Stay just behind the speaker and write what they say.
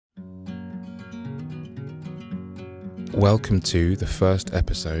Welcome to the first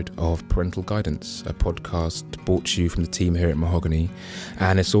episode of Parental Guidance, a podcast brought to you from the team here at Mahogany,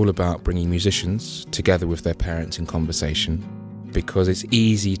 and it's all about bringing musicians together with their parents in conversation, because it's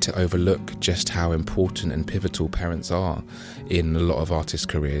easy to overlook just how important and pivotal parents are in a lot of artists'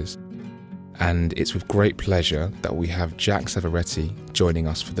 careers. And it's with great pleasure that we have Jack Savoretti joining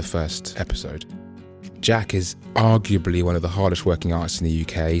us for the first episode. Jack is arguably one of the hardest working artists in the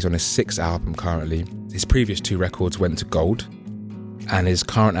UK. He's on his 6th album currently. His previous 2 records went to gold, and his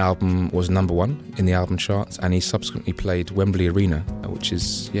current album was number 1 in the album charts, and he subsequently played Wembley Arena, which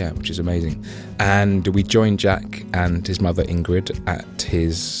is amazing. And we joined Jack and his mother Ingrid at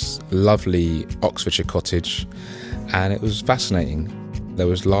his lovely Oxfordshire cottage, and it was fascinating. There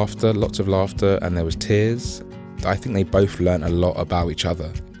was laughter, lots of laughter, and there was tears. I think they both learnt a lot about each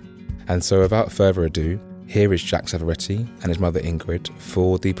other. And so without further ado, here is Jack Savoretti and his mother Ingrid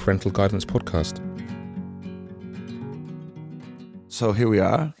for the Parental Guidance podcast. So here we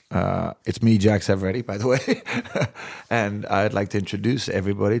are. It's me, Jack Savoretti, by the way. And I'd like to introduce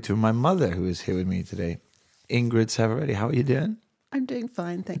everybody to my mother, who is here with me today. Ingrid Savoretti, how are you doing? I'm doing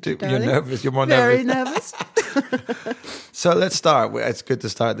fine, thank you, darling. You're nervous? You're more Very nervous? nervous. So let's start. It's good to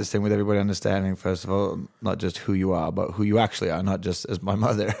start this thing with everybody understanding, first of all, not just who you are, but who you actually are, not just as my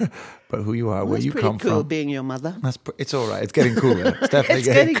mother, but who you are, where you come It's pretty cool from. being your mother. It's all right. It's getting cooler. It's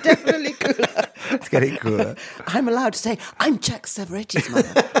definitely Definitely cooler. It's getting cooler. I'm allowed to say, I'm Jack Savoretti's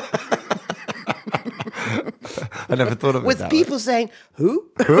mother. I never thought of it With that people saying, who?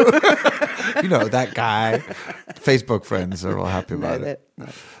 You know, that guy. Facebook friends are all happy about it. No.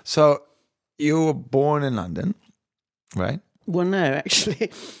 So you were born in London, right? Well, no,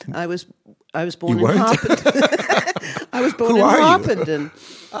 actually, I was born You in weren't? Harpenden. I was born Who in are you? Harpenden,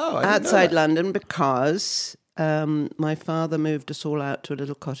 Oh, I didn't know outside that. London, because my father moved us all out to a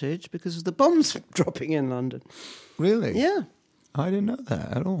little cottage because of the bombs dropping in London. Really? Yeah. I didn't know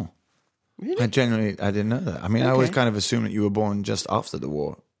that at all. Really? I didn't know that. I mean, I always Okay. kind of assumed that you were born just after the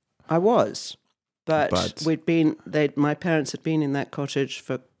war. I was, but But- my parents had been in that cottage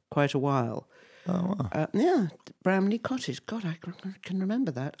for quite a while. Oh, wow. Yeah, Bramley Cottage. God, I can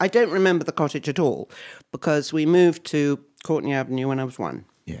remember that. I don't remember the cottage at all because we moved to Courtney Avenue when I was 1.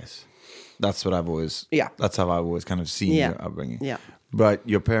 Yes. That's what I've always... Yeah. That's how I've always kind of seen Yeah. your upbringing. Yeah. But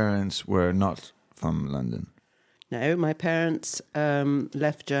your parents were not from London. No, my parents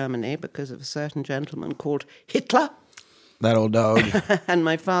left Germany because of a certain gentleman called Hitler, That old dog. and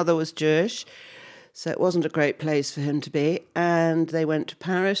my father was Jewish, so it wasn't a great place for him to be. And they went to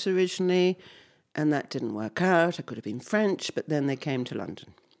Paris originally, and that didn't work out. I could have been French, but then they came to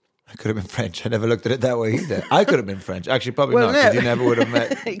London. I could have been French. I never looked at it that way either. I could have been French. Actually, probably Well, not, because no. you never would have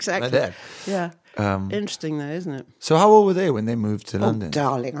met Exactly. my dad. Yeah. Interesting, though, isn't it? So how old were they when they moved to London? Oh,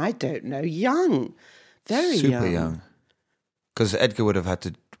 darling, I don't know. Young. Very Super young. Because Edgar would have had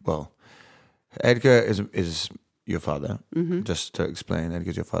to... Well, Edgar is your father. Mm-hmm. Just to explain,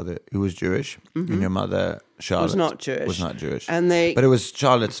 Edgar's your father, who was Jewish. And your mother, Charlotte... Was not Jewish. Was not Jewish. And they... But it was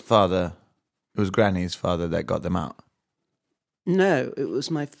Charlotte's father... It was Granny's father that got them out. No, it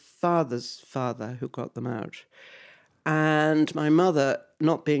was my father's father who got them out. And my mother,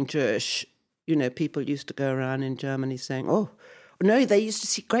 not being Jewish, you know, people used to go around in Germany saying, oh, no, they used to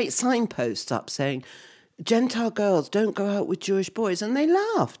see great signposts up saying, Gentile girls don't go out with Jewish boys. And they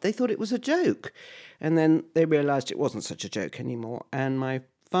laughed. They thought it was a joke. And then they realised it wasn't such a joke anymore. And my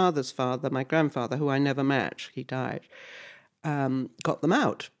father's father, my grandfather, who I never met, he died, got them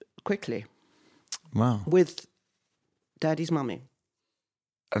out quickly Wow. with Daddy's mummy.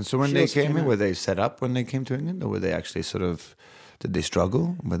 And so when She they also came came in, out. were they set up when they came to England? Or were they actually sort of... Did they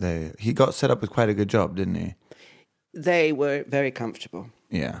struggle? Were they... He got set up with quite a good job, didn't he? They were very comfortable.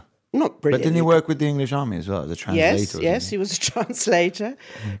 Yeah. Not But brilliant. didn't he work with the English army as well, as a translator? Yes, he was a translator,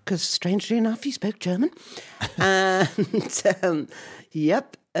 because strangely enough, he spoke German. And,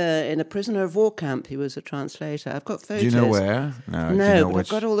 in a prisoner of war camp, he was a translator. I've got photos. Do you know where? No, do you No, know but which...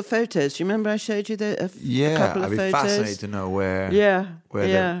 I've got all the photos. Do you remember I showed you a couple I'd of be photos? fascinated to know where... Yeah, where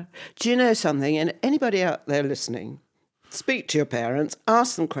yeah. Do you know something? And anybody out there listening, speak to your parents,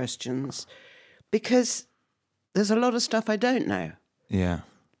 ask them questions, because there's a lot of stuff I don't know Yeah.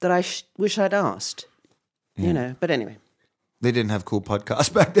 that I wish I'd asked. You know, but anyway. They didn't have cool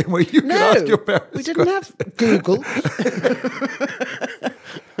podcasts back then where you could No, ask your parents we didn't have Google.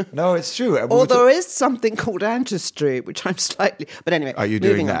 No, it's true. Although there is something called Ancestry, which I'm slightly... But anyway, Are you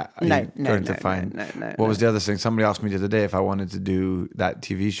doing moving on. that? Are No, you no, going no, to find... no. What was the other thing? Somebody asked me the other day if I wanted to do that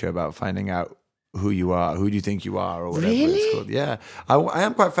TV show about finding out who you are, who do you think you are, or whatever Really? it's called. Yeah, I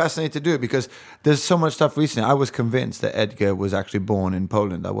am quite fascinated to do it because there's so much stuff recently. I was convinced that Edgar was actually born in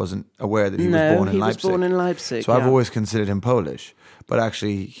Poland. I wasn't aware that he was born in Leipzig. he was born in Leipzig. So I've always considered him Polish, but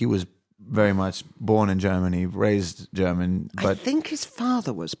actually he was very much born in Germany, raised German. But I think his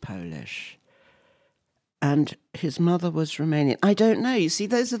father was Polish and his mother was Romanian. I don't know. You see,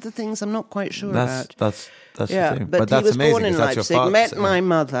 those are the things I'm not quite sure about. That's Yeah, the thing. but that's he was amazing. born in 'cause that's your Leipzig, father, met so- my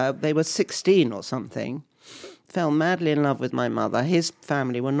mother. They were 16 or something. Fell madly in love with my mother. His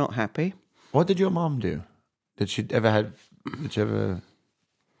family were not happy. What did your mom do? Did she ever?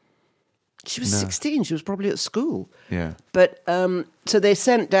 She was 16. She was probably at school. Yeah. But so they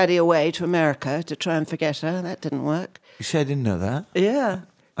sent Daddy away to America to try and forget her. That didn't work. You say I didn't know that. Yeah.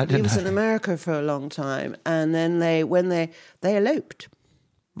 I didn't He was know in America for a long time. And then when they eloped.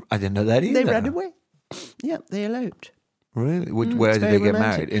 I didn't know that either. They ran away. Yeah, they eloped. Really? Where did very they get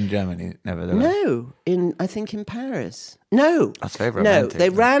romantic. married? In Germany, nevertheless. No, I think in Paris. No, That's very no. romantic.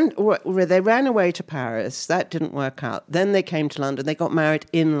 They ran away to Paris. That didn't work out. Then they came to London. They got married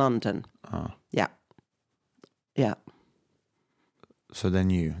in London. Oh. Yeah, yeah. So then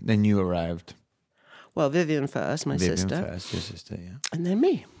you arrived. Well, Vivian first, my Vivian sister, first, your sister, yeah. and then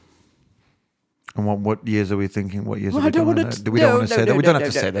me. And what years are we thinking? What years Well, are we I don't talking wanna about? t- We don't no, want to no, say that. no, We don't no,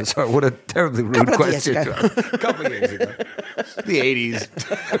 have to no, say no. that. Sorry, what a terribly rude Couple of years question. ago. A couple of years ago. The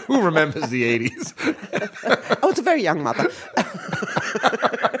 80s. Who remembers the 80s? Oh, it's a very young mother.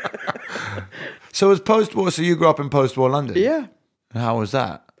 So it was post-war, so you grew up in post-war London? Yeah. And how was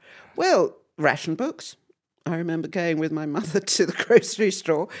that? Well, ration books. I remember going with my mother to the grocery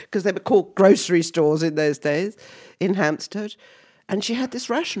store because they were called grocery stores in those days in Hampstead, and she had this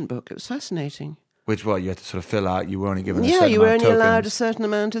ration book. It was fascinating. Which, you had to sort of fill out. You were only given a Yeah, certain you were amount only of allowed a tokens. certain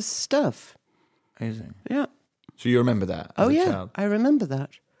amount of stuff. Amazing. Yeah. So you remember that as Oh, a yeah. child? I remember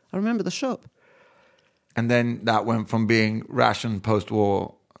that. I remember the shop. And then that went from being rationed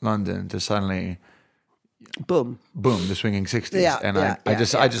post-war London to suddenly, Boom. boom, the swinging 60s. Yeah, And yeah, I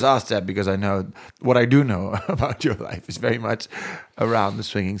just asked that because I know what I do know about your life is very much around the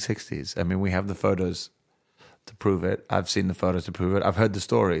swinging 60s. I mean, we have the photos to prove it. I've seen the photos to prove it. I've heard the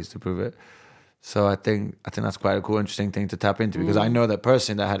stories to prove it. So I think that's quite a cool, interesting thing to tap into because I know that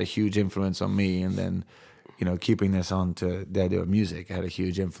person that had a huge influence on me, and then, keeping this on to the idea of music had a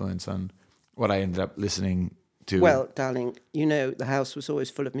huge influence on what I ended up listening to. Well, darling, the house was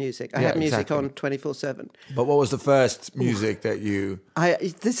always full of music. I Yeah, had music exactly. on 24/7. But what was the first music that you?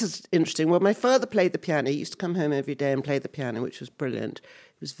 This is interesting. Well, my father played the piano. He used to come home every day and play the piano, which was brilliant.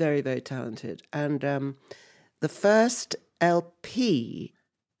 He was very, very talented. And the first LP,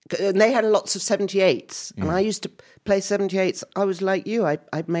 and they had lots of 78s, and I used to play 78s. I was like you. I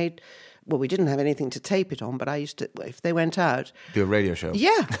made, well, we didn't have anything to tape it on, but I used to, if they went out. Do a radio show.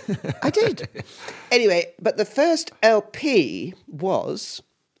 Yeah, I did. Anyway, but the first LP was,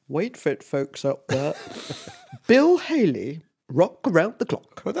 wait for it, folks out there, Bill Haley, Rock Around the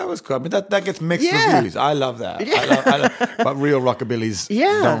Clock. But that was cool. I mean, that gets mixed Yeah. reviews. I love that. I love, but real rockabillys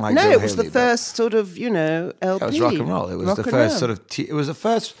don't like no, Bill it was Haley, the but first sort of, LP. That was rock and roll. It was Rock the and first roll. sort of. It was the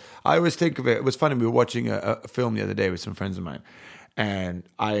first. I always think of it. It was funny. We were watching a film the other day with some friends of mine, and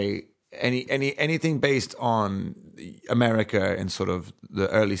anything based on America in sort of the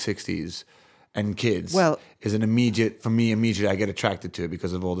early '60s and kids. Well- is an immediate for me. Immediately, I get attracted to it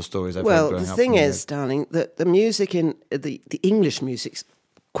because of all the stories I've heard Well, growing the up. thing from is, darling, that the music in the English music,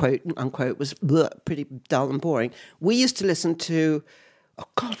 quote unquote, was pretty dull and boring. We used to listen to, oh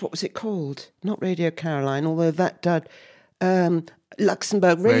God, what was it called? Not Radio Caroline, although that did.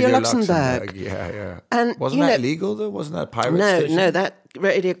 Luxembourg, Radio Luxembourg. Yeah. And, wasn't that illegal though? Wasn't that pirate station? No, that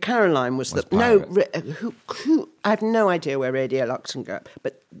Radio Caroline was the pirate. who I have no idea where Radio Luxembourg,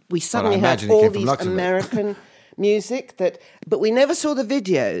 but we suddenly had imagine it all came from these Luxembourg. American music but we never saw the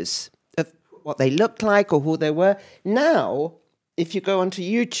videos of what they looked like or who they were. Now, if you go onto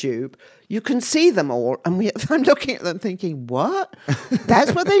YouTube, you can see them all, and I'm looking at them thinking, what?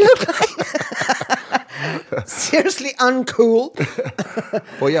 That's what they look like? Seriously uncool.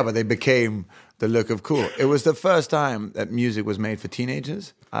 Well, yeah, but they became the look of cool. It was the first time that music was made for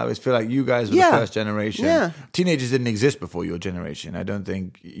teenagers. I always feel like you guys were Yeah. the first generation. Yeah. Teenagers didn't exist before your generation. I don't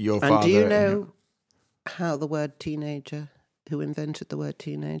think your And father... do you know how the word teenager, who invented the word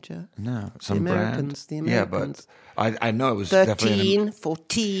teenager? No, some Americans, brand. the Yeah, Americans. but I know it was definitely... 13,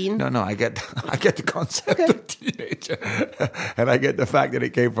 14. No, I get the concept of teenager. And I get the fact that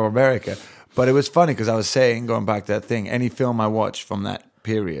it came from America. But it was funny because I was saying, going back to that thing, any film I watch from that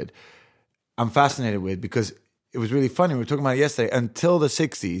period, I'm fascinated with because it was really funny. We were talking about it yesterday. Until the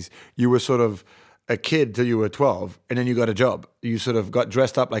 60s, you were sort of a kid till you were 12, and then you got a job. You sort of got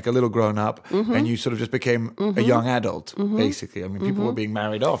dressed up like a little grown up, and you sort of just became a young adult, basically. I mean, people were being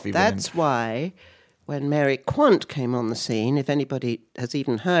married off. Even That's why when Mary Quant came on the scene, if anybody has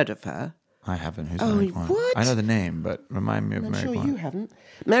even heard of her. I haven't. Who's Mary Quant? What? I know the name, but remind me of Mary Quant. I'm sure you haven't.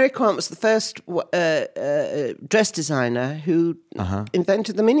 Mary Quant was the first dress designer who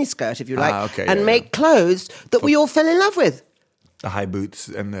invented the miniskirt, if you like, and make clothes that we all fell in love with. The high boots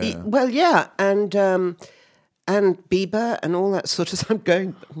and the... and Bieber and all that sort of.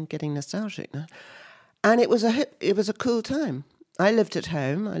 I'm getting nostalgic now, and it was a cool time. I lived at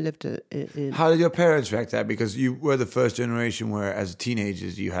home. How did your parents react to that? Because you were the first generation where, as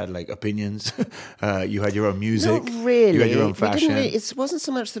teenagers, you had like opinions. You had your own music. Not really. You had your own fashion. It wasn't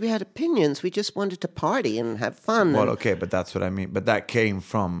so much that we had opinions. We just wanted to party and have fun. Well, okay, but that's what I mean. But that came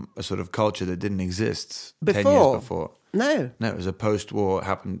from a sort of culture that didn't exist 10 years before. No, it was a post-war,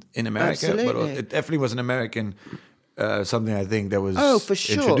 happened in America. Absolutely. But it definitely was an American something. I think that was for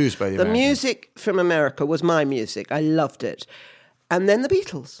sure. introduced by the The Americans. music from America was my music. I loved it. And then the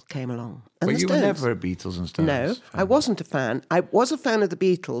Beatles came along. And but the you Stones. were never a Beatles and Stones No, fan. I wasn't a fan. I was a fan of the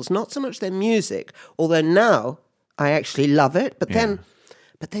Beatles, not so much their music, although now I actually love it. But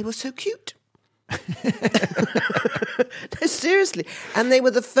they were so cute. No, seriously. And they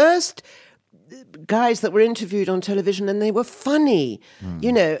were the first guys that were interviewed on television, and they were funny,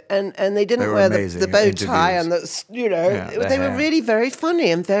 you know, and they didn't wear the bow tie and they were really very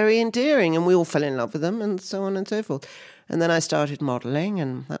funny and very endearing, and we all fell in love with them, and so on and so forth. And then I started modelling,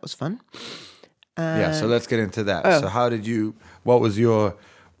 and that was fun. So let's get into that. So how did you? What was your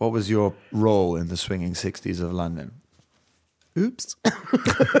role in the swinging 60s of London? Oops.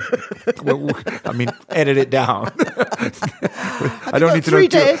 I mean, edit it down. I don't need to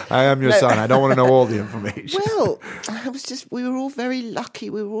know. I am your son. I don't want to know all the information. Well, we were all very lucky.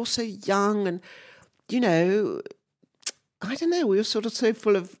 We were all so young, and, you know, I don't know, we were sort of so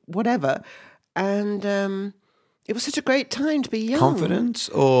full of whatever. And it was such a great time to be young. Confidence,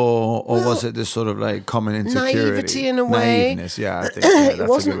 or was it this sort of like common insecurity? Naivety in a way. Naiveness, yeah. I think that's it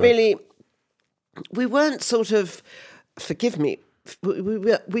wasn't really. We weren't sort of. Forgive me.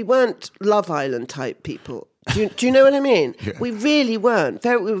 We weren't Love Island type people. Do you know what I mean? Yeah. We really weren't.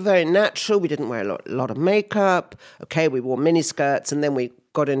 We were very natural. We didn't wear a lot of makeup. Okay, we wore miniskirts, and then we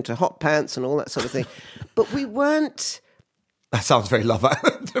got into hot pants and all that sort of thing. But we weren't. That sounds very Love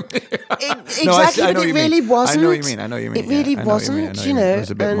Island to me. Exactly, but it really wasn't. I know what you mean. It really wasn't, you know. It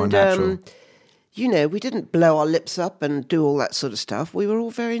was a bit more natural. You know, we didn't blow our lips up and do all that sort of stuff. We were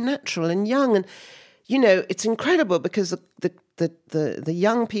all very natural and young, and you know, it's incredible because the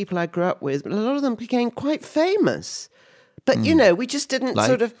young people I grew up with, a lot of them became quite famous. But you know, we just didn't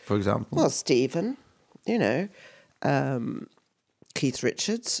sort of. For example, well, Stephen, you know, Keith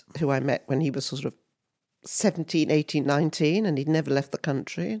Richards, who I met when he was sort of 17, 18, 19, and he'd never left the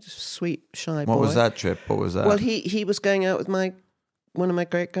country. Just a sweet, shy boy. What was that trip? What was that? Well, he was going out with one of my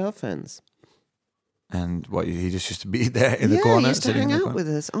great girlfriends. And what, he just used to be there in the Yeah, corner? he used to hang out with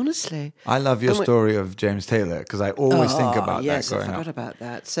us, honestly. I love your story of James Taylor, because I always think about yes, that growing I forgot up. about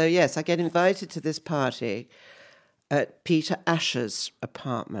that. So, yes, I get invited to this party at Peter Asher's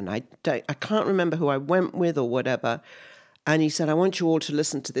apartment. I can't remember who I went with or whatever. And he said, I want you all to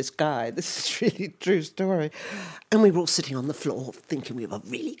listen to this guy. This is really a true story. And we were all sitting on the floor thinking we were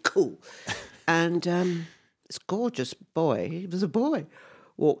really cool. And this gorgeous boy, he was a boy,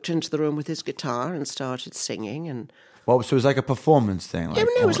 walked into the room with his guitar and started singing. And Well, so it was like a performance thing? Like, yeah,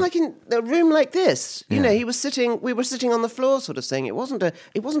 no, it was like in a room like this. You know, we were sitting on the floor sort of singing. It wasn't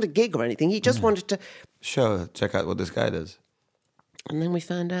a gig or anything. He just wanted to... check out what this guy does. And then we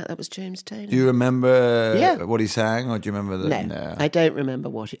found out that was James Taylor. Do you remember what he sang, or do you remember the... No, I don't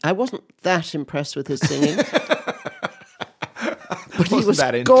remember I wasn't that impressed with his singing. But he was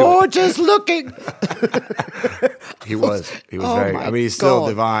gorgeous looking. He was very... I mean, he's still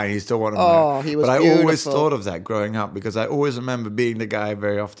divine. He's still one of them. He was But I beautiful. always thought of that growing up, because I always remember being the guy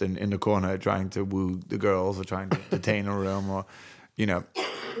very often in the corner trying to woo the girls or trying to detain a room, or, you know,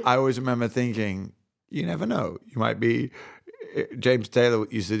 I always remember thinking, you never know. You might be... James Taylor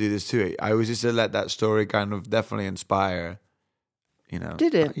used to do this too. I always used to let that story kind of definitely inspire, you know.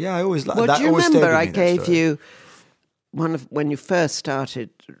 Did it? Yeah, I always... Well, that do you always remember stayed with I me, that gave story. you... when you first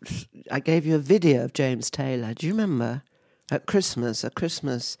started, I gave you a video of James Taylor. Do you remember? At Christmas.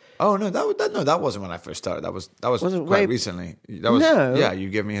 Oh no, that wasn't when I first started. That was it quite recently. That was No. Yeah, you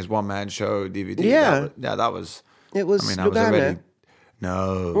gave me his one man show DVD. Yeah. That was. It was. I mean, Lugano. I was already.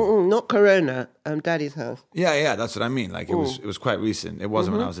 No. Not Corona. Daddy's house. Yeah, that's what I mean. Like it was quite recent. It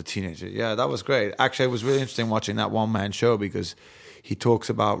wasn't when I was a teenager. Yeah, that was great. Actually, it was really interesting watching that one man show, because he talks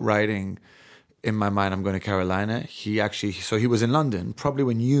about writing In My Mind, I'm Going to Carolina, he was in London, probably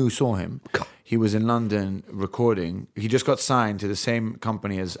when you saw him. He was in London recording. He just got signed to the same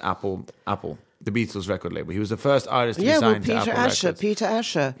company as Apple, the Beatles record label. He was the first artist to be signed to Apple Records. Peter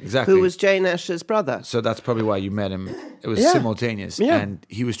Asher, Exactly. who was Jane Asher's brother. So that's probably why you met him. It was simultaneous. Yeah. And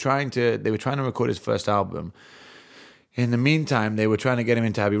they were trying to record his first album. In the meantime, they were trying to get him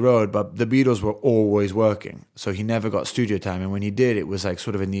into Abbey Road, but the Beatles were always working. So he never got studio time. And when he did, it was like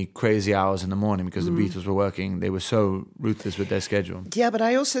sort of in the crazy hours in the morning because the Beatles were working. They were so ruthless with their schedule. Yeah, but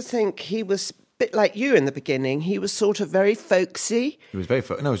I also think he was a bit like you in the beginning. He was sort of very folksy. He was very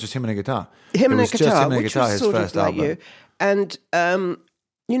no, it was just him and a guitar. Which was his sort first of like album. you. And,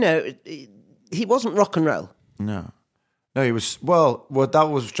 he wasn't rock and roll. No, he was, well, that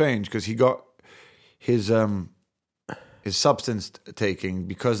was strange because he got his substance taking,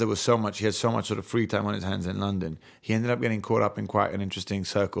 because he had so much sort of free time on his hands in London. He ended up getting caught up in quite an interesting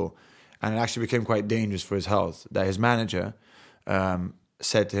circle, and it actually became quite dangerous for his health. That his manager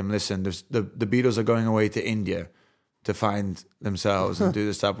said to him, "Listen, the Beatles are going away to India to find themselves and do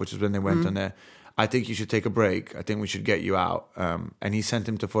this stuff," which is when they went on there. "I think you should take a break. I think we should get you out." And he sent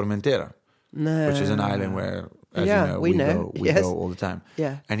him to Formentera, which is an island where, as you know, we go all the time.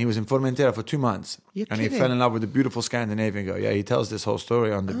 Yeah. And he was in Formentera for 2 months. You're and kidding. he fell in love with a beautiful Scandinavian girl. Yeah, he tells this whole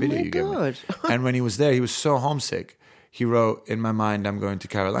story on the video my you gave me. God. And when he was there, he was so homesick. He wrote, "In My Mind, I'm Going to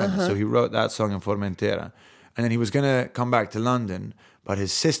Carolina." So he wrote that song in Formentera. And then he was going to come back to London, but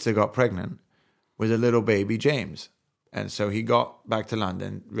his sister got pregnant with a little baby, James. And so he got back to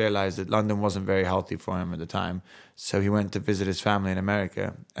London, realized that London wasn't very healthy for him at the time. So he went to visit his family in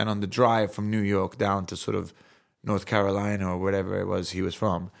America. And on the drive from New York down to sort of North Carolina or wherever it was he was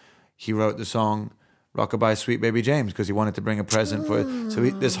from, he wrote the song Rockabye Sweet Baby James because he wanted to bring a present for it. So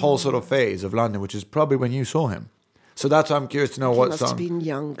this whole sort of phase of London, which is probably when you saw him. So that's why I'm curious to know what He must song. have been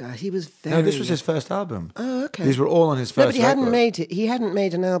younger. He was very No, this was young. his first album. Oh, okay. These were all on his first No, but he hadn't record. made it. He hadn't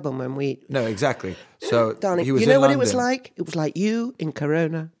made an album when we... No, exactly. So Darling, he was you know in what London. it was like? It was like you in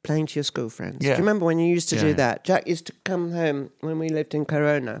Corona playing to your school friends. Yeah. Do you remember when you used to Yeah, do yeah. that? Jack used to come home when we lived in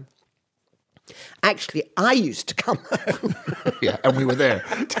Corona. Actually, I used to come home. Yeah, and we were there.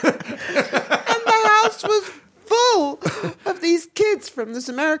 And the house was full of these kids from this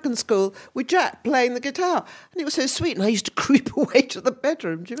American school with Jack playing the guitar. And it was so sweet. And I used to creep away to the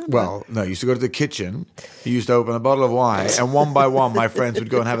bedroom. Do you remember? Well, no, you used to go to the kitchen. You used to open a bottle of wine, and one by one, my friends would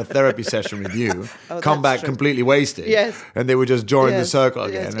go and have a therapy session with you. Come that's back true. completely wasted. Yes. And they would just join the Yes,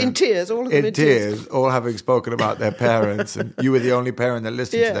 circle yes. again. In and- tears, all of them in tears. all having spoken about their parents, and you were the only parent that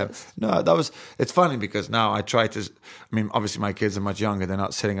listened to them. Yes. No, it's funny because now I try to, I mean, obviously my kids are much younger. They're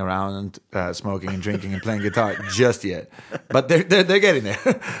not sitting around and smoking and drinking and playing guitar just yet. But they're getting there.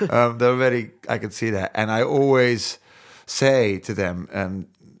 They're already, I can see that. And I always say to them,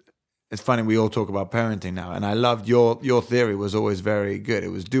 it's funny, we all talk about parenting now, and I loved your theory was always very good. It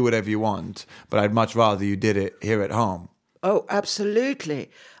was do whatever you want, but I'd much rather you did it here at home. Oh, absolutely.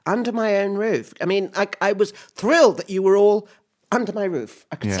 Under my own roof. I mean, I was thrilled that you were all under my roof.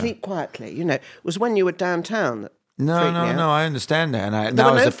 I could Yeah. sleep quietly. You know, it was when you were downtown that No, freaked me out. I understand that. And There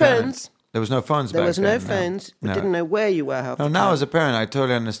now were as no a parent, phones. there was no phones There back was no then, phones. We No. didn't know where you were half No, the now time. as a parent, I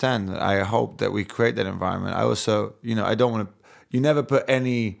totally understand that. I hope that we create that environment. I also, I don't want to, you never put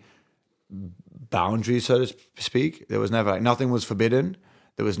any boundaries, so to speak. There was never, nothing was forbidden.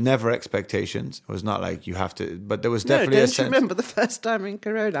 There was never expectations. It was not like you have to, but there was definitely no, a don't you sense. remember the first time in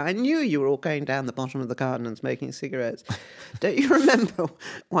Corona? I knew you were all going down the bottom of the garden and smoking cigarettes. Don't you remember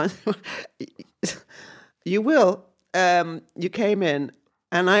one? You will. You came in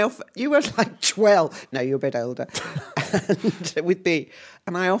and you were like 12. No, you're a bit older. And with me.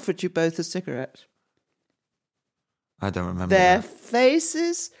 And I offered you both a cigarette. I don't remember. Their That.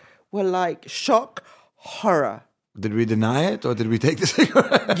 faces were like shock, horror. Did we deny it or did we take the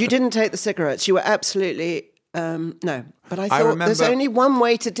cigarette? You didn't take the cigarettes. You were absolutely no. But I thought there's remember- only one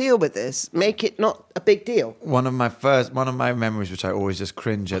way to deal with this. Make it not a big deal. One of my memories, which I always just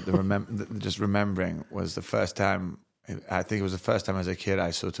cringe at just remembering, was the first time. I think it was the first time as a kid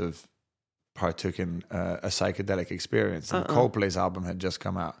I sort of partook in a psychedelic experience. And Coldplay's album had just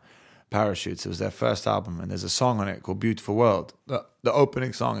come out, Parachutes. It was their first album, and there's a song on it called "Beautiful World." The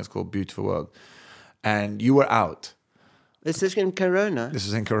opening song is called "Beautiful World," and you were out. This is in Corona. This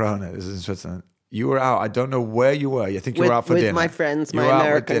is in Corona. This is in Switzerland. You were out. I don't know where you were. I think you were out for with dinner. my friends, You my were out with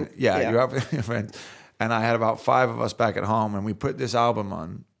American- dinner. Yeah, yeah. you were out with your friends. And I had about 5 of us back at home, and we put this album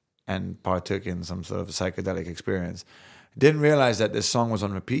on and partook in some sort of a psychedelic experience. Didn't realize that this song was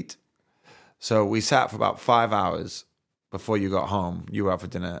on repeat. So we sat for about 5 hours before you got home. You were out for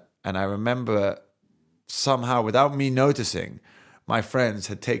dinner. And I remember somehow, without me noticing, my friends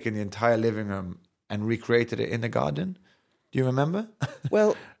had taken the entire living room and recreated it in the garden. Do you remember?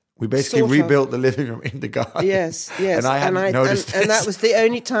 Well, we basically sort of. rebuilt the living room in the garden. Yes, yes. And I hadn't noticed and this. that was the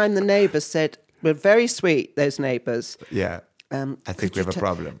only time the neighbours said, "We're very sweet, those neighbours." Yeah. I think we have a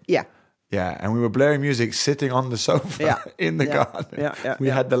problem. Yeah. Yeah, and we were blaring music sitting on the sofa in the garden. We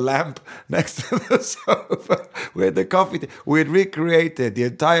had the lamp next to the sofa. We had the coffee. We had recreated the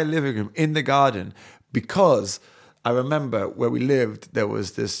entire living room in the garden because I remember where we lived, there was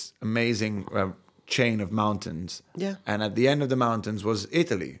this amazing chain of mountains. Yeah. And at the end of the mountains was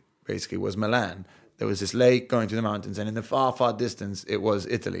Italy, basically, was Milan. There was this lake going to the mountains, and in the far, far distance, it was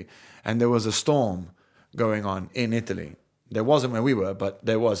Italy. And there was a storm going on in Italy. There wasn't where we were, but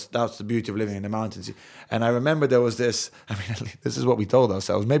there was. That's the beauty of living in the mountains. And I remember there was this. I mean, this is what we told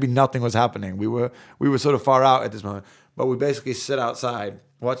ourselves. Maybe nothing was happening. We were sort of far out at this moment, but we basically sit outside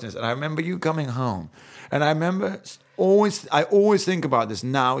watching this. And I remember you coming home, and I remember I always think about this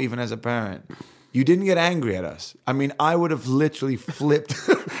now, even as a parent. You didn't get angry at us. I mean, I would have literally flipped.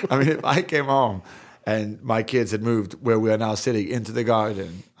 I mean, if I came home and my kids had moved where we are now sitting into the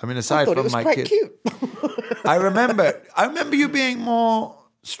garden. I mean, aside I thought from it was my quite kids. cute. I remember you being more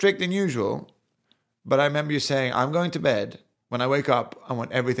strict than usual, but I remember you saying, "I'm going to bed. When I wake up, I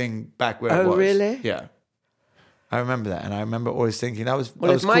want everything back where it was." Oh, really? Yeah. I remember that, and I remember always thinking that was Well,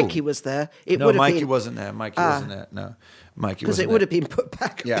 that if was Mikey cool. was there, it No, would have Mikey been... wasn't there. Mikey wasn't there. No, Mikey Because wasn't it would there. have been put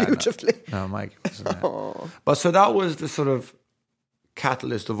back Yeah, beautifully. No, Mikey wasn't there. But so that was the sort of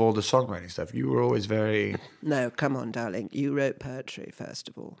catalyst of all the songwriting stuff. You were always very... No, come on, darling. You wrote poetry, first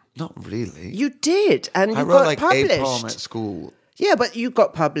of all. Not really. You did, and you I got wrote like published. a poem at school. Yeah, but you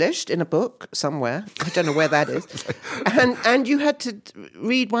got published in a book somewhere. I don't know where that is. and you had to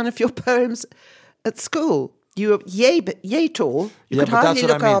read one of your poems at school. You were yay tall. You could hardly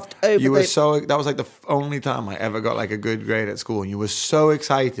look after over you were the... that was like the only time I ever got like a good grade at school, and you were so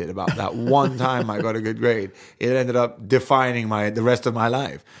excited about that one time I got a good grade. It ended up defining the rest of my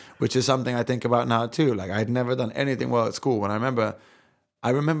life, which is something I think about now too. Like I'd never done anything well at school. When I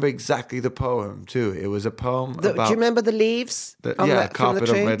remember exactly the poem too. It was a poem about... Do you remember the leaves? Carpet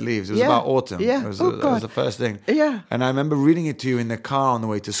of red leaves. It was about autumn. Yeah. It was, Oh, it God. was the first thing. Yeah. And I remember reading it to you in the car on the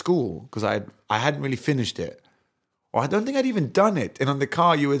way to school because I hadn't really finished it. Or I don't think I'd even done it. And on the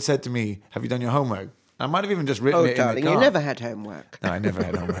car, you had said to me, "Have you done your homework?" I might have even just written it darling, in the car. you never had homework. No, I never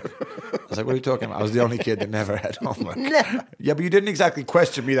had homework. I was like, "What are you talking about?" I was the only kid that never had homework. Never. Yeah, but you didn't exactly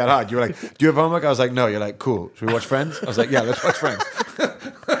question me that hard. You were like, "Do you have homework?" I was like, "No." You're like, "Cool. Should we watch Friends?" I was like, "Yeah, let's watch Friends."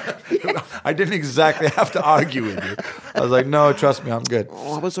 I didn't exactly have to argue with you. I was like, "No, trust me, I'm good."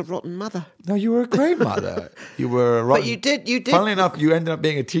 Oh, I was a rotten mother. No, you were a great mother. You were a rotten... But you did. Funnily enough, you ended up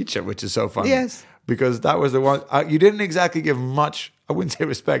being a teacher, which is so funny. Yes. Because that was the one... you didn't exactly give much, I wouldn't say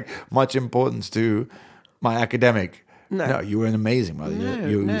respect, much importance to my academic. No, you were an amazing mother.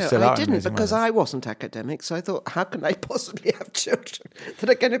 You still are I an didn't amazing because mother. I wasn't academic. So I thought, how can I possibly have children that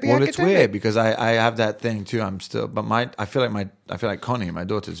are going to be Well, academic? it's weird because I have that thing too. I'm still... But I feel like Connie, my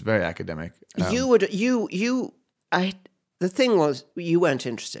daughter, is very academic. The thing was, you weren't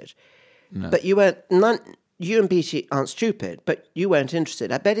interested. No. But you weren't... You and Beatty aren't stupid, but you weren't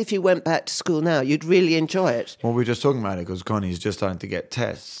interested. I bet if you went back to school now, you'd really enjoy it. Well, we were just talking about it because Connie's just starting to get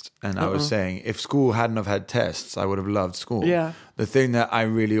tests. And I was saying, if school hadn't have had tests, I would have loved school. Yeah. The thing that I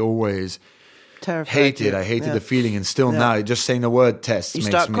really always Terrified I hated the feeling. And still now, just saying the word tests You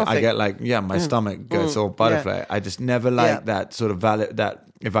makes start me, coughing. I get like, my stomach gets all butterfly. Yeah. I just never liked that sort of that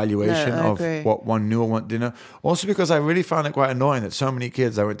evaluation of agree. what one knew or what didn't know. Also because I really found it quite annoying that so many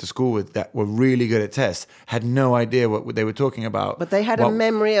kids I went to school with that were really good at tests had no idea what they were talking about. But they had a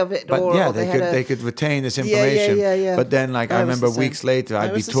memory of it. But or they could retain this information. Yeah. But then I remember weeks later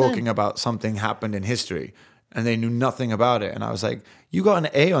I'd be talking same. about something happened in history and they knew nothing about it. And I was like, you got an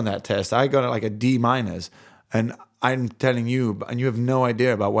A on that test. I got like a D-. And I'm telling you, and you have no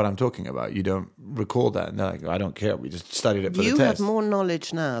idea about what I'm talking about. You don't recall that. And they're like, I don't care. We just studied it for the test. You have more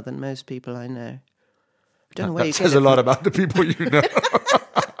knowledge now than most people I know. I don't know where you says a lot about the people you know.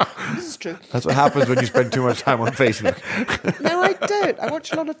 This is true. That's what happens when you spend too much time on Facebook. No, I don't. I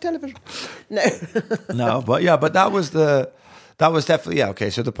watch a lot of television. No. No, but that was definitely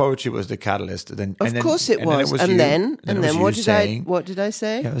okay. So the poetry was the catalyst. Of course it was. And then what did I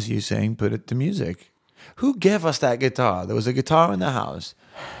say? Yeah, it was you saying, put it to music. Who gave us that guitar? There was a guitar in the house.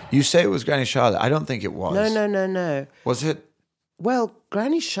 You say it was Granny Charlotte. I don't think it was. No. Was it? Well,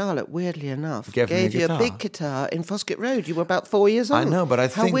 Granny Charlotte, weirdly enough, gave you a big guitar in Foskett Road. You were about 4 years old. I know, but I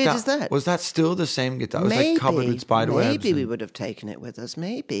think how weird is that? Was that still the same guitar? It was like covered with spider webs. Maybe we would have taken it with us.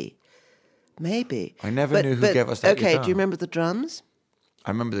 Maybe. I never knew who gave us that guitar. Okay, do you remember the drums? I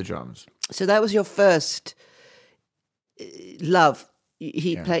remember the drums. So that was your first love.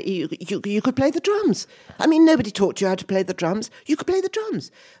 He play. You could play the drums. I mean, nobody taught you how to play the drums. You could play the drums.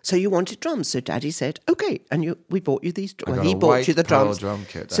 So you wanted drums. So Daddy said, "Okay," and we bought you these. Well, he bought you the drums. Drum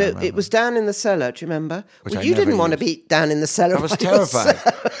kit, so it was down in the cellar. Do you remember? Which you didn't want to be down in the cellar. I was terrified.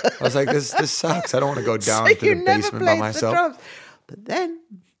 I was like, "This sucks. I don't want to go down to the basement by myself." The drums. But then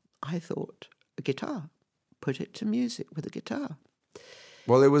I thought a guitar. Put it to music with a guitar.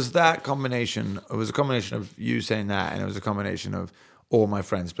 Well, it was that combination. It was a combination of you saying that, and it was a combination of all my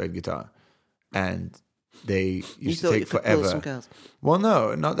friends played guitar, and they used to take forever. Some girls. Well,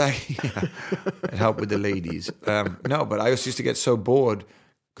 no, not that. Yeah, it helped with the ladies. No, but I used to get so bored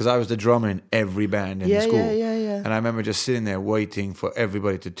because I was the drummer in every band in the school. Yeah. And I remember just sitting there waiting for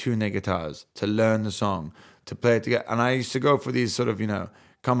everybody to tune their guitars, to learn the song, to play it together. And I used to go for these sort of,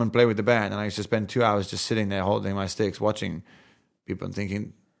 come and play with the band. And I used to spend 2 hours just sitting there holding my sticks, watching people and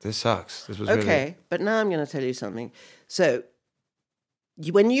thinking, this sucks. This was okay. But now I'm going to tell you something. So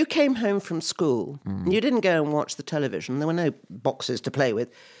when you came home from school, you didn't go and watch the television. There were no boxes to play with.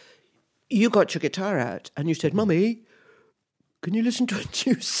 You got your guitar out and you said, "Mummy, can you listen to a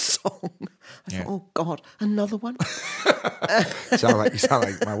new song?" I thought, "Oh God, another one." You sound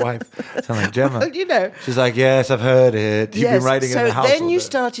like my wife. You sound like Gemma. Well, she's like, "Yes, I've heard it. You've been writing it in the house." So then you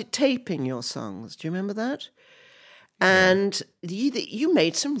started taping your songs. Do you remember that? And you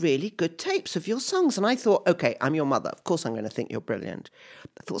made some really good tapes of your songs. And I thought, okay, I'm your mother. Of course I'm going to think you're brilliant.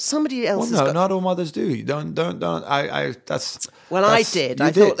 I thought somebody else Well, no, not all mothers do. You don't. I did.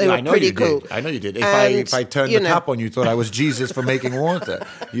 I thought they were pretty cool. I know you did. If I turned the tap on you, thought I was Jesus for making water.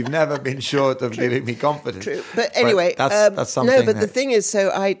 You've never been short of giving me confidence. True. But anyway, that's something. No, but the thing is,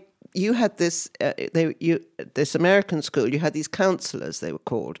 you had this, this American school, you had these counselors, they were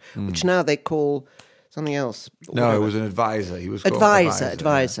called, which now they call something else. No, it was an advisor. He was called advisor.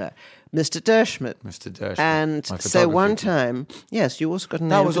 Yeah. Mr. Dershman. And so one time, yes, you also got a name.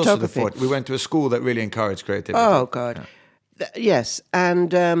 That was also the thought. We went to a school that really encouraged creativity. Oh, God. Yeah. Yes.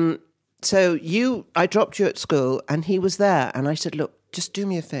 And so I dropped you at school and he was there. And I said, "Look, just do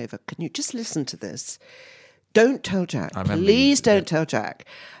me a favor. Can you just listen to this? Don't tell Jack. Please don't tell Jack.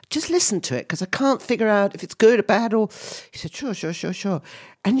 Just listen to it because I can't figure out if it's good or bad." Or he said, sure.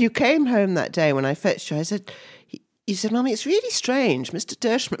 And you came home that day when I fetched you. I said, you said, "Mummy, it's really strange. Mr.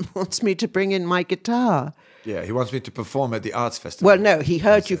 Dershman wants me to bring in my guitar." Yeah, he wants me to perform at the arts festival. Well, no, he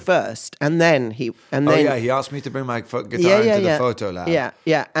heard you first, and then he asked me to bring my guitar into the photo lab.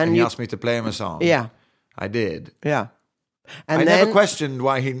 Yeah, and he asked me to play him a song. Yeah, I did. Yeah, and I never questioned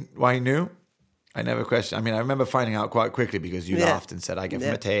why he knew. I never questioned. I mean, I remember finding out quite quickly because you laughed and said, "I get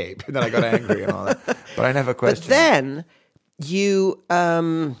from a tape." And then I got angry and all that. But I never questioned. But then you,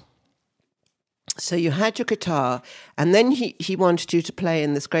 so you had your guitar, and then he wanted you to play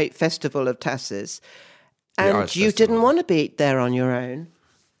in this great festival of Tasses, and you didn't want to be there on your own.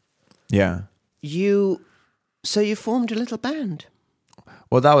 Yeah. So you formed a little band.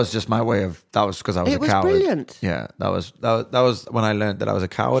 Well, that was just my way of. That was because I was a coward. It was brilliant. Yeah, that was when I learned that I was a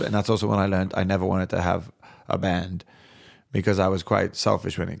coward, and that's also when I learned I never wanted to have a band because I was quite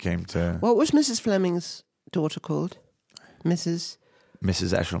selfish when it came to. What was Mrs. Fleming's daughter called? Mrs.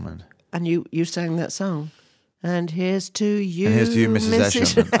 Eshelman. And you sang that song. And here's to you, Mrs.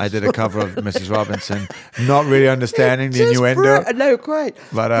 Eshelman. I did a cover of Mrs. Robinson, not really understanding the innuendo. No, quite.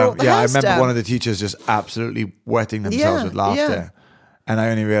 But I remember one of the teachers just absolutely wetting themselves with laughter. Yeah. And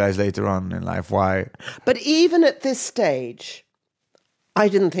I only realized later on in life why. But even at this stage, I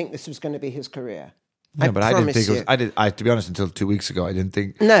didn't think this was going to be his career. Yeah, but I didn't think it was. To be honest, until 2 weeks ago, I didn't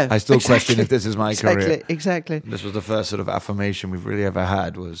think. No, I still question if this is my career. Exactly. This was the first sort of affirmation we've really ever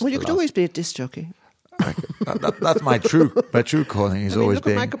had. Well, you could always be a disc jockey. That's my true calling. He's always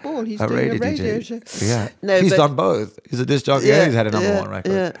been Michael Ball. He's doing a radio show. Yeah, he's done both. He's a disc jockey and he's had a number one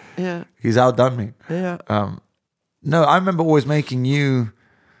record. Yeah. He's outdone me. Yeah. No, I remember always making you.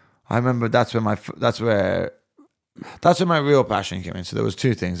 I remember that's where my real passion came in. So there was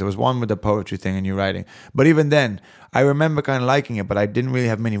two things. There was one with the poetry thing and you writing. But even then, I remember kind of liking it, but I didn't really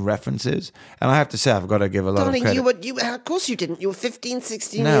have many references. And I have to say, I've got to give a lot of credit. Of course you didn't. You were 15,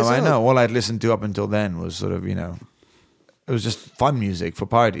 16 years old. No, I know. All I'd listened to up until then was sort of, it was just fun music for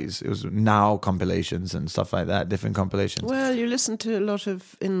parties. It was Now compilations and stuff like that, different compilations. Well, you listened to a lot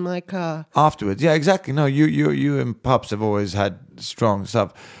of In My Car. Afterwards, yeah, exactly. No, you and Pups have always had strong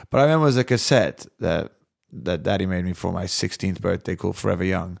stuff. But I remember it was a cassette that Daddy made me for my 16th birthday called Forever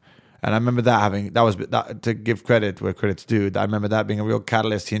Young. And I remember that to give credit where credit's due, I remember that being a real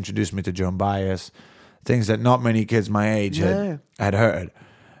catalyst. He introduced me to Joan Baez, things that not many kids my age had heard.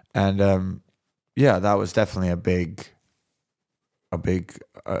 And that was definitely a big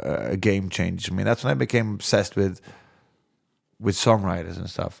game change. I mean, that's when I became obsessed with with songwriters and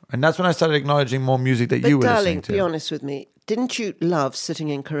stuff. And that's when I started acknowledging more music that But you were darling, listening to. be honest with me. Didn't you love sitting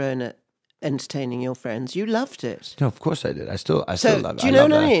in Corona entertaining your friends? You loved it. No, of course I did. I still love it. Do you know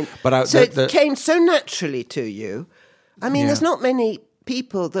what love I that. mean? But so it came so naturally to you. I mean, there's not many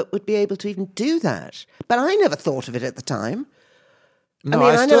people that would be able to even do that. But I never thought of it at the time. No,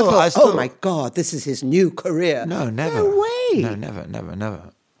 I never thought, oh my God, this is his new career. No, never. No way. No,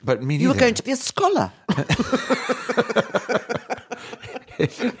 never. But me neither. You were going to be a scholar.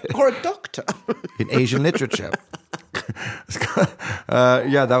 Or a doctor. In Asian literature.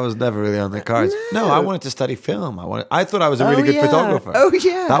 That was never really on the cards. No, I wanted to study film. I thought I was a really good photographer. Oh,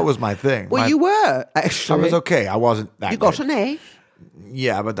 yeah. That was my thing. Well, you were, actually. I was okay. I wasn't that You got good. an A.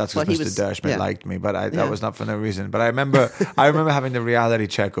 Yeah, but that's because Mr. Dershman liked me. But that Yeah. was not for no reason. But I remember having the reality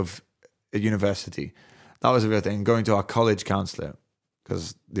check of a university. That was a real thing. Going to our college counselor,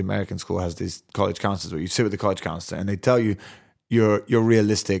 because the American school has these college counselors where you sit with the college counselor and they tell you you're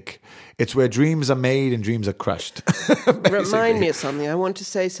realistic. It's where dreams are made and dreams are crushed. Remind me of something. I want to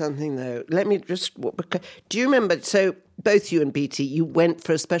say something, though. Let me just... Do you remember... So both you and BT, you went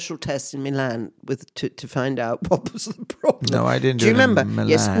for a special test in Milan to find out what was the problem. No, I didn't do you remember? it in Milan.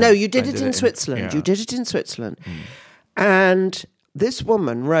 Yes. No, you did I it in Switzerland. yeah. You did it in Switzerland. And this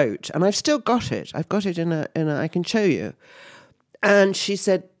woman wrote, and I've still got it. I've got it in a I can show you. And she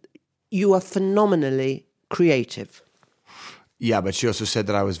said, you are phenomenally creative. Yeah, but she also said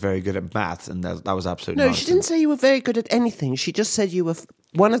that I was very good at math, and that was absolutely No, nonsense. she didn't say you were very good at anything. She just said you were...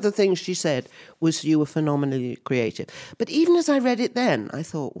 One of the things she said was you were phenomenally creative. But even as I read it then, I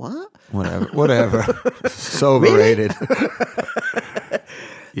thought, what? Whatever. So overrated.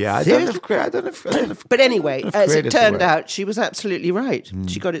 Yeah, I don't know. But anyway, as it creative's the turned word. out, she was absolutely right.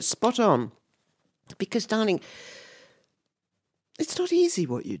 She got it spot on. Because, darling, it's not easy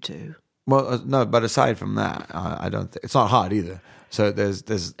what you do. Well, no, but aside from that, I don't. It's not hard either. So there's.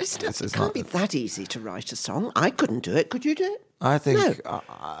 It can't be that easy to write a song. I couldn't do it. Could you do it? I think No.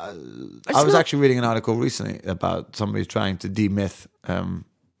 I was actually reading an article recently about somebody trying to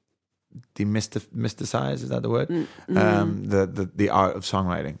demysticize, is that the word? The art of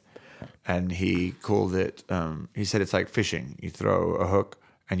songwriting, and he called it. He said it's like fishing. You throw a hook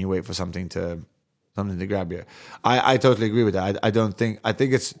and you wait for something to grab you. I totally agree with that. I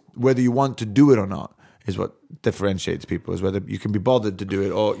think it's whether you want to do it or not is what differentiates people, is whether you can be bothered to do it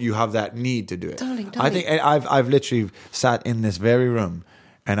or you have that need to do it. Darling. I think I've literally sat in this very room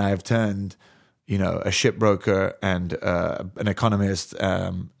and I have turned, a shipbroker and an economist,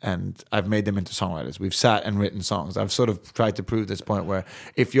 and I've made them into songwriters. We've sat and written songs. I've sort of tried to prove this point where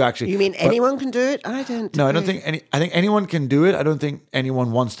if you actually... You mean anyone can do it? I don't. No, I don't think I think anyone can do it. I don't think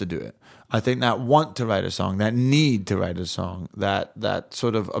anyone wants to do it. I think that want to write a song, that need to write a song, that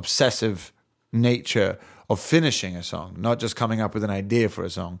sort of obsessive nature of finishing a song, not just coming up with an idea for a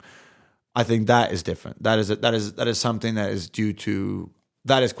song. I think that is different. That is something that is due to,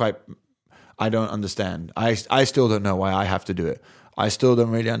 that is quite, I don't understand. I still don't know why I have to do it. I still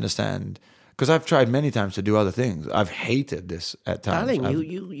don't really understand, because I've tried many times to do other things. I've hated this at times. Darling,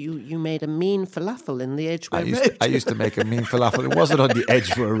 you made a mean falafel in the Edgware Road. I used to make a mean falafel. It wasn't on the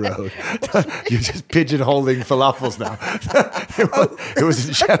Edgware Road. You're just pigeonholing falafels now. It was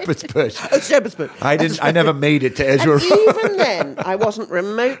in Shepherd's Bush. Oh, Shepherd's Bush. I never made it to Edgware And Road. even then, I wasn't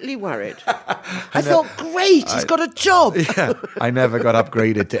remotely worried. I thought, great, he's got a job. Yeah, I never got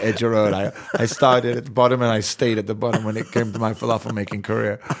upgraded to Edgware Road. I started at the bottom and I stayed at the bottom when it came to my falafel making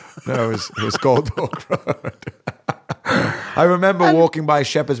career. No, it was Gold Hawk Road. I remember walking by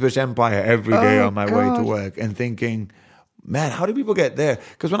Shepherd's Bush Empire every day on my way to work and thinking, man, how do people get there?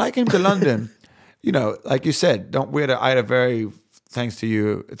 Because when I came to London, like you said, I had a very, thanks to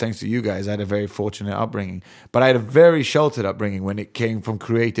you guys, I had a very fortunate upbringing. But I had a very sheltered upbringing when it came from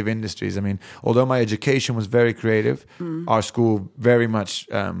creative industries. I mean, although my education was very creative, our school very much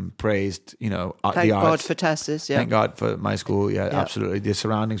praised, Thank the arts. God for Tassis, yeah. Thank God for my school. Yeah, absolutely. The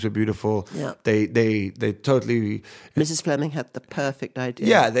surroundings were beautiful. Yeah. They totally. Mrs. Fleming had the perfect idea.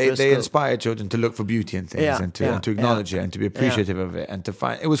 Yeah, for a they school. inspired children to look for beauty in things and to acknowledge it and to be appreciative of it and to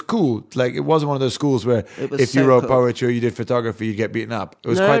find. It was cool. Like, it wasn't one of those schools where if you wrote poetry or you did photography, you get beaten up. It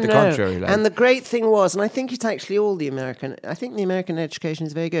was quite the contrary. Like. And the great thing was, and I think it's actually all the American. I think the American education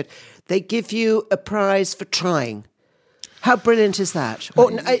is very good. They give you a prize for trying. How brilliant is that?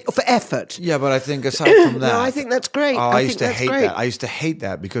 Or for effort. Yeah, but I think aside from that, No, I think that's great. I used to think that's hate great. that. I used to hate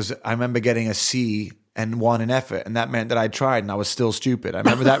that because I remember getting a C and won an effort, and that meant that I tried and I was still stupid. I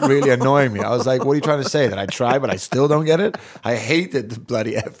remember that really annoying me. I was like, what are you trying to say? That I tried but I still don't get it? I hated the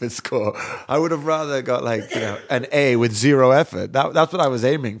bloody effort score. I would have rather got like, an A with 0 effort. That's what I was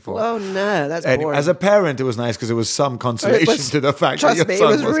aiming for. Oh no, that's and boring. as a parent, it was nice because it was some consolation to the fact that trust your me,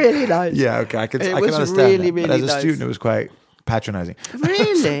 son it was really nice. Yeah, okay, I can was understand really, that. really but as a nice. student, it was quite patronizing.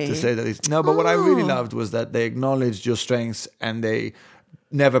 Really? To say the least. No, but what I really loved was that they acknowledged your strengths and they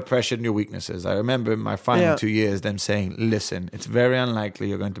never pressured your weaknesses. I remember in my final 2 years them saying, listen, it's very unlikely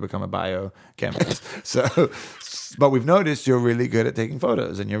you're going to become a biochemist. But we've noticed you're really good at taking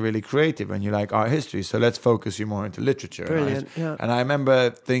photos and you're really creative and you like art history. So let's focus you more into literature. Brilliant, yeah. And I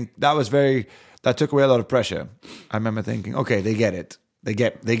remember that took away a lot of pressure. I remember thinking, okay, they get it. They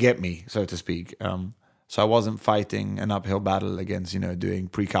get me, so to speak. So I wasn't fighting an uphill battle against, doing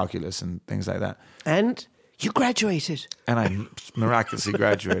pre-calculus and things like that. And you graduated. And I miraculously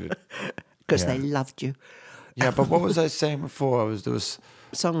graduated. Because they loved you. Yeah, but what was I saying before? There was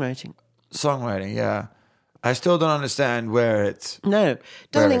Songwriting. songwriting, yeah. I still don't understand where it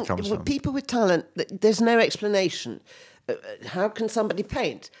Darling, comes from. people with talent, there's no explanation. How can somebody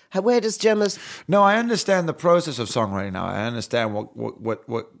paint? Where does Gemma's... No, I understand the process of songwriting now. I understand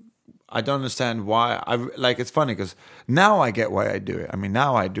what I don't understand why. It's funny because now I get why I do it. I mean,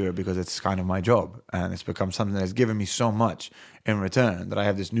 now I do it because it's kind of my job and it's become something that has given me so much in return that I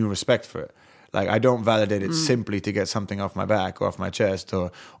have this new respect for it. Like, I don't validate it simply to get something off my back or off my chest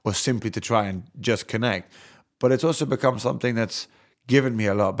or simply to try and just connect. But it's also become something that's given me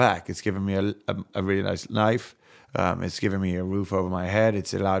a lot back. It's given me a really nice life. It's given me a roof over my head.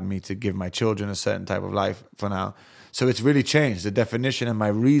 It's allowed me to give my children a certain type of life for now. So it's really changed. The definition and my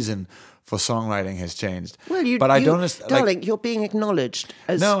reason for songwriting has changed. Well, darling, you're being acknowledged.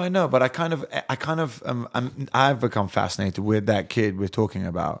 No, I know, but I've become fascinated with that kid we're talking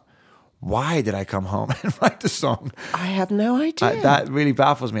about. Why did I come home and write the song? I have no idea. That really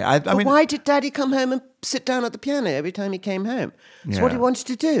baffles me. I mean, why did Daddy come home and sit down at the piano every time he came home? It's what he wanted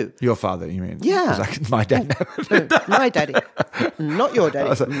to do. Your father, you mean? Yeah. My dad never did that. My daddy. Not your daddy,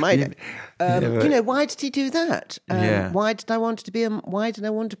 like, my daddy. Why did he do that? Yeah. Why did I want to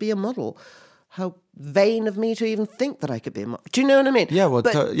be a model? How vain of me to even think that I could be a model. Do you know what I mean? Yeah,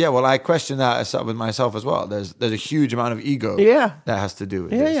 well, I question that with myself as well. There's a huge amount of ego that has to do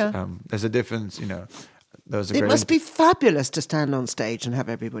with this. Yeah. There's a difference, It must be fabulous to stand on stage and have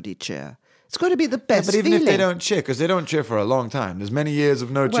everybody cheer. It's got to be the best but even feeling. if they don't cheer, because they don't cheer for a long time. There's many years of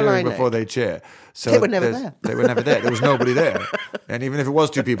no cheering before they cheer. So they were never there. They were never there. There was nobody there. And even if it was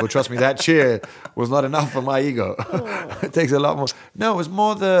 2 people, trust me, that cheer was not enough for my ego. It takes a lot more. No, it was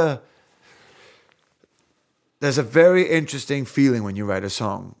more there's a very interesting feeling when you write a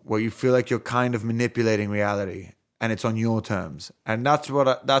song where you feel like you're kind of manipulating reality and it's on your terms. And I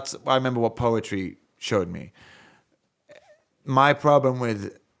remember what poetry showed me. My problem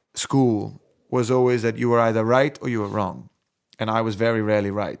with school was always that you were either right or you were wrong. And I was very rarely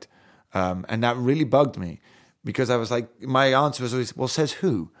right. And that really bugged me because I was like, my answer was always, well, says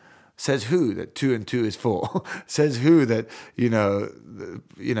who? Says who that 2 and 2 is 4? Says who that,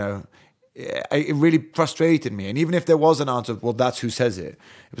 it really frustrated me. And even if there was an answer, well, that's who says it.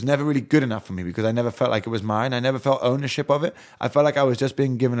 It was never really good enough for me because I never felt like it was mine. I never felt ownership of it. I felt like I was just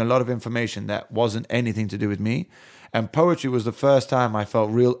being given a lot of information that wasn't anything to do with me. And poetry was the first time I felt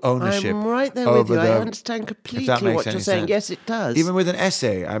real ownership. I'm right there with you. I understand completely what you're saying. Yes, it does. Even with an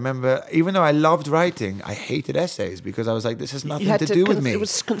essay, I remember, even though I loved writing, I hated essays because I was like, this has nothing to do with me. It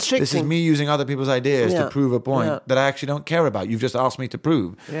was constricting. This is me using other people's ideas to prove a point that I actually don't care about. You've just asked me to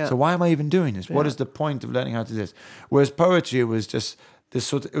prove. Yeah. So why am I even doing this? What is the point of learning how to do this? Whereas poetry was just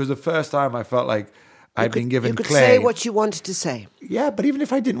this it was the first time I felt like I'd been given clay. You could say what you wanted to say. Yeah, but even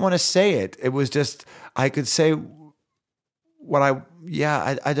if I didn't want to say it, it was just, I could say what I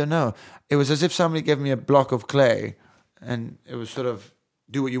don't know. It was as if somebody gave me a block of clay and it was sort of,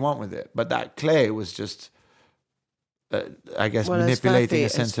 do what you want with it. But that clay was just, I guess, manipulating a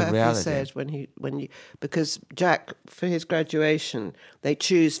sense of reality. Said because Jack, for his graduation, they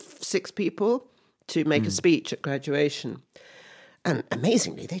choose 6 people to make a speech at graduation. And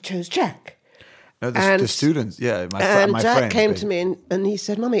amazingly, they chose Jack. No, the students, my Jack friends, came to me and he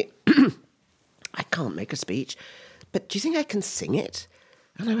said, Mummy, I can't make a speech, but do you think I can sing it?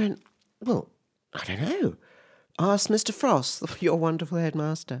 And I went, well, I don't know. Ask Mr. Frost, your wonderful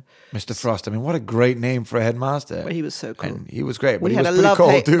headmaster. Mr. Frost, I mean, what a great name for a headmaster. Well, he was so cool. And he was great, but we he had was pretty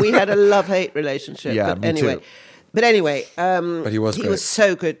cold too. We had a love-hate relationship. Yeah, but me anyway. too. But anyway, but he was great. was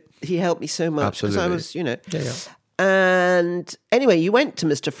so good. He helped me so much. Absolutely. Because I was, And anyway, you went to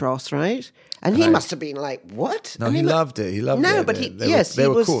Mr. Frost, right? And he must have been like, what? No, And he looked- loved it. He loved it. No, but They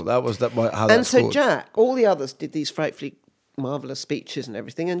were cool. That was how And that's so called. Jack, all the others did these frightfully marvellous speeches and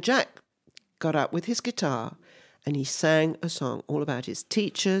everything. And Jack got up with his guitar and he sang a song all about his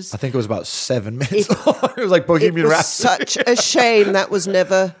teachers. I think it was about 7 minutes long. It was like Bohemian It was Rhapsody. such a shame that was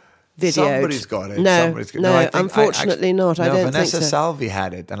never videoed. Somebody's got it. No, Somebody's got no, I think unfortunately not. I no, don't Vanessa think so. Salvi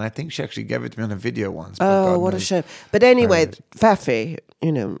had it, and I think she actually gave it to me on a video once. but Oh, God what a knows. shame. But anyway, Fafi,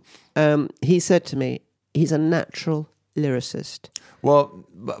 he said to me, he's a natural lyricist. Well,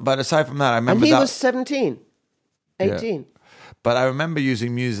 but aside from that, I remember And he that. was 17, 18. But I remember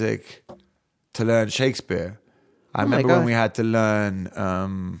using music to learn Shakespeare. I remember God. when we had to learn.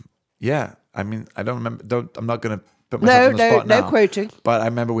 I mean, I don't remember. I'm not going to put myself on the spot No now. quoting. But I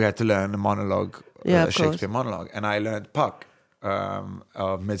remember we had to learn a monologue, Yeah, a of course. Shakespeare monologue, and I learned Puck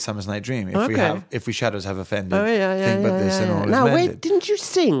of Midsummer's Night Dream. Okay. If we shadows have offended, Oh, yeah. think but this and all Now, is wait, mended. didn't you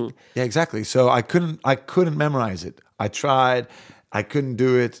sing? Yeah, exactly. So I couldn't memorize it. I tried. I couldn't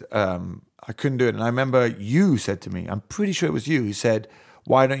do it. And I remember you said to me, I'm pretty sure it was you, he said,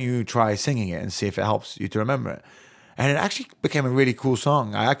 why don't you try singing it and see if it helps you to remember it? And it actually became a really cool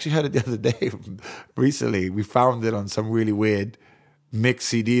song. I actually heard it the other day recently. We found it on some really weird mix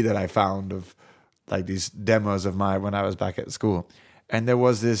CD that I found of like these demos of mine when I was back at school. And there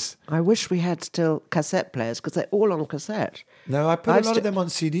was this... I wish we had still cassette players because they're all on cassette. No, I put a lot of them on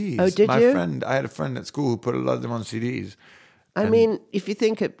CDs. Oh, did you? I had a friend at school who put a lot of them on CDs. I mean, if you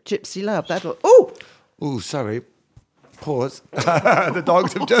think of Gypsy Love, that'll... Oh! Oh, sorry. Pause. The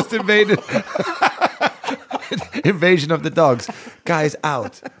dogs have just invaded. Invasion of the dogs. Guys,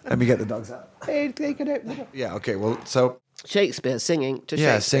 out. Let me get the dogs out. They could open it up. Yeah, okay. Well, so... Shakespeare singing to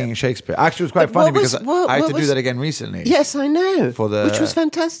Yeah, Shakespeare. singing Shakespeare. Actually, it was quite But funny what was- because what- I had what to do was- that again recently. Yes, I know. For the- Which was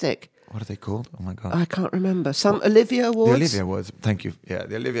fantastic. What are they called? Oh, my God. I can't remember. Some Olivia Awards. The Olivia Awards. Thank you. Yeah,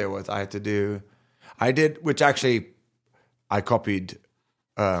 the Olivia Awards. I had to do... I did, which actually I copied...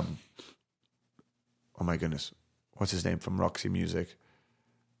 oh, my goodness. What's his name from Roxy Music?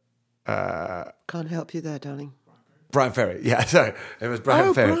 Can't help you there, darling. Brian Ferry. Yeah, sorry. It was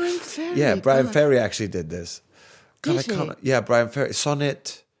Brian Ferry. Brian Ferry. Yeah, Brian God. Ferry actually did this. God, Did I can't- he? Yeah, Brian Ferry.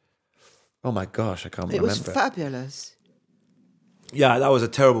 Sonnet. Oh my gosh, I can't It remember. was fabulous. Yeah, that was a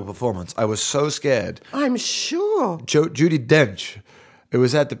terrible performance. I was so scared. I'm sure. Judi Dench. It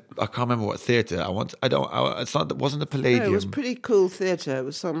was at the... I can't remember what theatre. It's not... It wasn't the No, Palladium. it was pretty cool theatre. It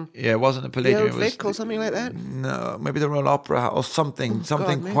was some Yeah, it wasn't the the Palladium. Old It was Vic or something like that. No, maybe the Royal Opera House or something.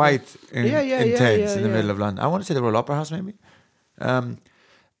 Something maybe. quite Yeah, intense in the yeah. middle of London. I want to say the Royal Opera House, maybe.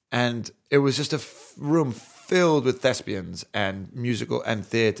 And it was just a room filled with thespians and musical and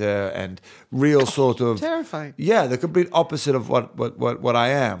theatre and real sort of Terrifying. Yeah, the complete opposite of what I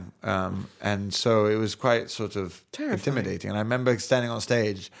am. And so it was quite sort of Terrifying. intimidating. And I remember standing on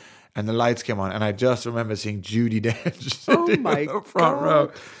stage and the lights came on and I just remember seeing Judi Dench Oh sitting my in the front God.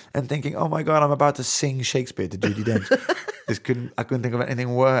 row and thinking, oh my God, I'm about to sing Shakespeare to Judi Dench. I couldn't think of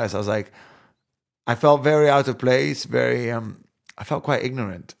anything worse. I was like, I felt very out of place, very I felt quite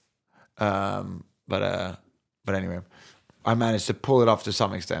ignorant. But anyway, I managed to pull it off to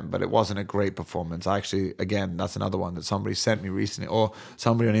some extent, but it wasn't a great performance. I actually, again, that's another one that somebody sent me recently, or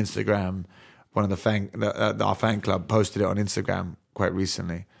somebody on Instagram, one of our fan club posted it on Instagram quite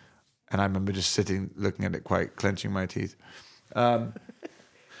recently, and I remember just sitting, looking at it, quite clenching my teeth.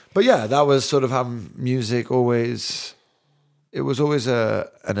 But yeah, that was sort of how music always. It was always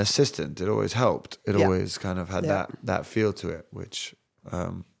an assistant. It always helped. It Yeah. always kind of had Yeah. that feel to it, which.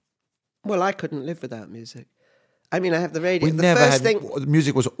 Well, I couldn't live without music. I mean, I have the radio. We the never first had thing,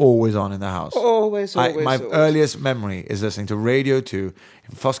 music was always on in the house. always. My Always. earliest memory is listening to Radio 2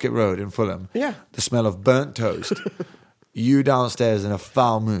 in Foskett Road in Fulham. Yeah. The smell of burnt toast. You downstairs in a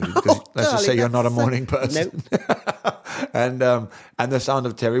foul mood because let's just say darling, you're not a that's morning person. and the sound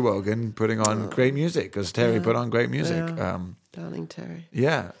of Terry Wogan putting on great music because Terry put on great music. Yeah. Darling Terry.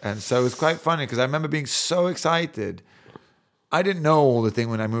 Yeah, and so it was quite funny because I remember being so excited. I didn't know all the thing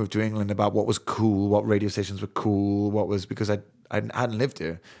when I moved to England about what was cool, what radio stations were cool, what was because I hadn't lived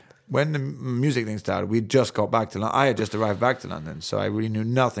here. When the music thing started, we just got back to London. I had just arrived back to London, so I really knew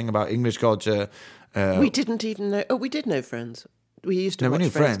nothing about English culture. We didn't even know. Oh, we did know Friends. We used to No, we watch knew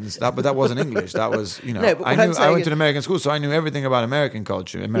Friends. Friends, but that wasn't English. That was, No, but what I'm I went saying to is- an American school, so I knew everything about American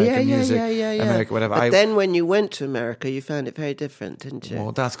culture, American music, American whatever. But then when you went to America, you found it very different, didn't you?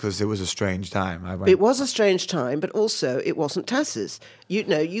 Well, that's because it was a strange time. I went, It was a strange time, but also it wasn't Tass's. I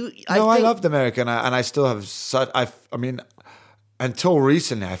I loved America, and I still have such. I mean, until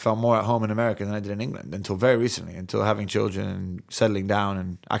recently, I felt more at home in America than I did in England. Until very recently, until having children and settling down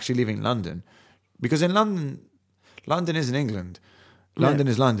and actually leaving London, because in London, London isn't England. London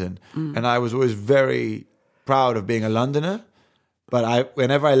is London. And I was always very proud of being a Londoner. But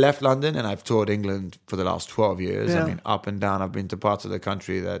whenever I left London, and I've toured England for the last 12 years, I mean, up and down, I've been to parts of the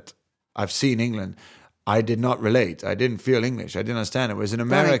country that I've seen England. I did not relate. I didn't feel English. I didn't understand it. Whereas in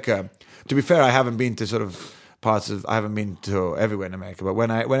America, to be fair, I haven't been to sort of I haven't been to everywhere in America. But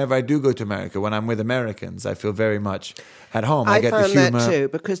whenever I do go to America, when I'm with Americans, I feel very much at home. I get the humor. Found that too,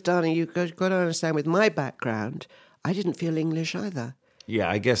 because, darling, you've got to understand, with my background, I didn't feel English either. Yeah,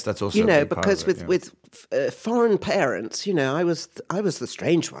 I guess that's also because with foreign parents, I was the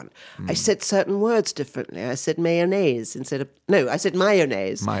strange one. I said certain words differently. I said mayonnaise I said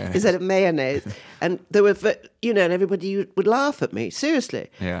mayonnaise instead of mayonnaise, and there were and everybody would laugh at me, seriously.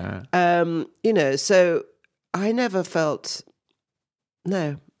 Yeah. So I never felt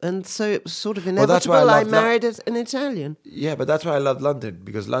and so it was sort of inevitable. Well, that's why I married an Italian. Yeah, but that's why I love London,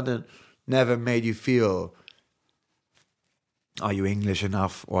 because London never made you feel, are you English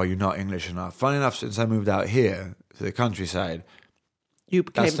enough or are you not English enough? Funny enough, since I moved out here to the countryside, you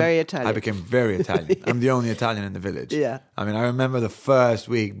became very Italian. I became very Italian. I'm the only Italian in the village. Yeah. I mean, I remember the first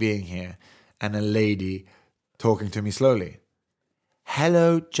week being here and a lady talking to me slowly.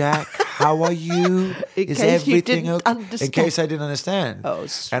 Hello, Jack. How are you? Is everything okay? In case I didn't understand. Oh,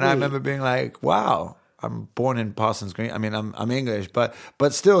 sweet. And I remember being like, wow. I'm born in Parsons Green. I mean, I'm English, but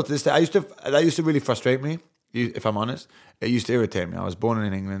still, to this day, that used to really frustrate me. If I'm honest, it used to irritate me. I was born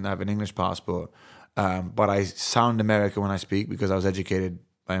in England. I have an English passport, but I sound American when I speak because I was educated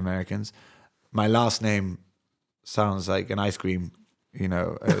by Americans. My last name sounds like an ice cream.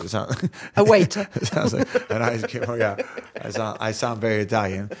 A waiter. It sounds like an ice cream. Oh, yeah, I sound very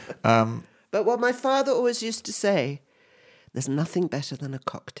Italian. But what my father always used to say, there's nothing better than a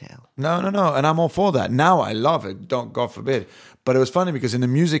cocktail. No. And I'm all for that. Now I love it. God forbid. But it was funny because in the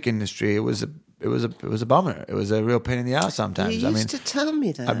music industry, it was a bummer. It was a real pain in the ass sometimes. You used to tell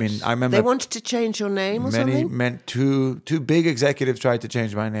me that. I mean, I remember they wanted to change your name or something. Two big executives tried to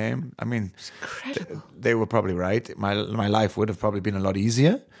change my name. I mean, it's incredible. They were probably right. My life would have probably been a lot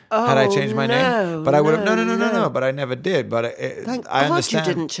easier had I changed my name. But I would have no. But I never did. But thank I God understand.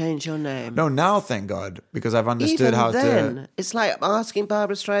 You didn't change your name. No, now thank God, because I've understood Even how then, to. It's like asking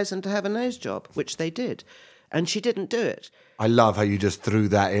Barbara Streisand to have a nose job, which they did, and she didn't do it. I love how you just threw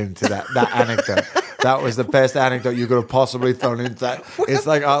that into that anecdote. That was the best anecdote you could have possibly thrown into that. It's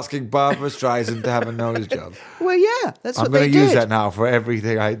like asking Barbara Streisand to have a nose job. Well, yeah, that's what they did. I'm going to use that now for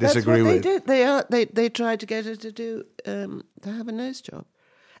everything I disagree with. That's what they did. They tried to get her to do to have a nose job,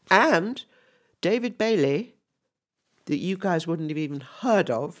 and David Bailey, that you guys wouldn't have even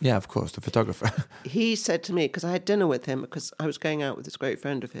heard of. Yeah, of course, the photographer. He said to me, because I had dinner with him, because I was going out with this great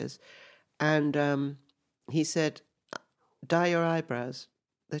friend of his, and he said, dye your eyebrows.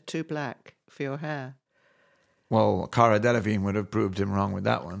 They're too black for your hair. Well, Cara Delevingne would have proved him wrong with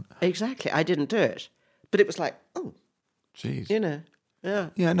that one. Exactly. I didn't do it. But it was like, oh. Jeez. Yeah.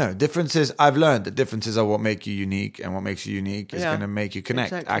 Yeah, no. Differences, I've learned that differences are what make you unique, and what makes you unique is going to make you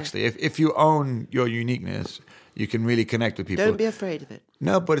connect. Exactly. Actually, if you own your uniqueness, you can really connect with people. Don't be afraid of it.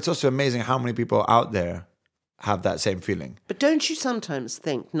 No, but it's also amazing how many people out there have that same feeling. But don't you sometimes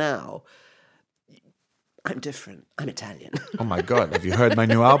think now, I'm different. I'm Italian. Oh my God. Have you heard my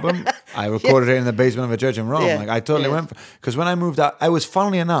new album? I recorded it in the basement of a church in Rome. Yeah. Like I totally went for, because when I moved out, I was,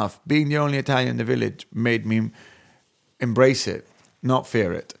 funnily enough, being the only Italian in the village made me embrace it, not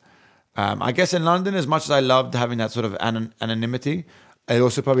fear it. I guess in London, as much as I loved having that sort of anonymity, I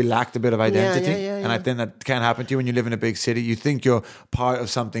also probably lacked a bit of identity. And I think that can happen to you when you live in a big city. You think you're part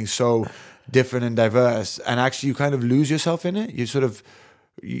of something so different and diverse, and actually you kind of lose yourself in it. You sort of,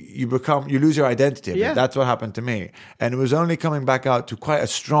 you lose your identity. Yeah. That's what happened to me. And it was only coming back out to quite a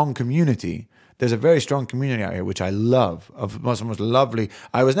strong community. There's a very strong community out here, which I love, of most lovely.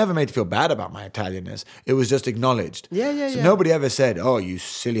 I was never made to feel bad about my Italianness. It was just acknowledged. So nobody ever said, oh, you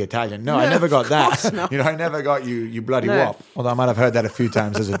silly Italian. No, I never got that. No. I never got you bloody wop. Although I might have heard that a few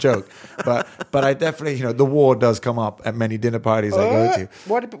times as a joke. But I definitely, the war does come up at many dinner parties I go to.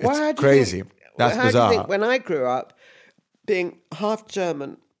 It's crazy. That's bizarre. How do you think when I grew up, being half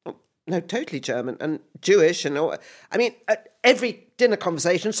German, no, totally German and Jewish and all, I mean, at every dinner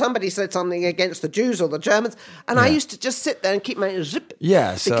conversation, somebody said something against the Jews or the Germans, and I used to just sit there and keep my zip.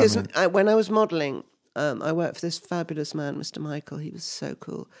 Yeah, so, because when I was modelling, I worked for this fabulous man, Mr. Michael. He was so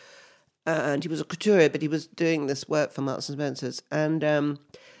cool, and he was a couturier, but he was doing this work for Marks and Spencer's, and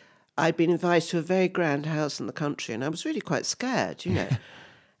I'd been invited to a very grand house in the country, and I was really quite scared,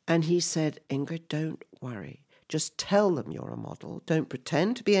 And he said, Ingrid, don't worry. just tell them you're a model. Don't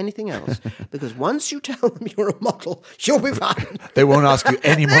pretend to be anything else, because once you tell them you're a model, you'll be fine. They won't ask you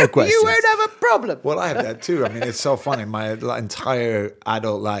any more questions. You won't have a problem. Well, I have that too. I mean, it's so funny. My entire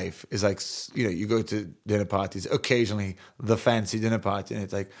adult life is like, you know, you go to dinner parties, occasionally the fancy dinner party, and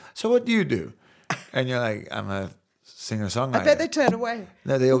it's like, so what do you do? And you're like, I'm a singer-songwriter. I bet they turn away.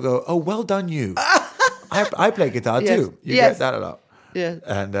 No, they all go, oh, well done you. I play guitar Yes. too. You Yes. get that a lot. Yeah.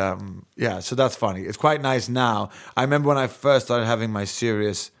 And so that's funny. It's quite nice now. I remember when I first started having my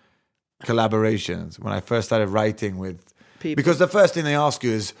serious collaborations, when I first started writing with People. Because the first thing they ask you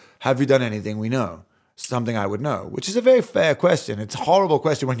is, have you done anything we know? Something I would know, which is a very fair question. It's a horrible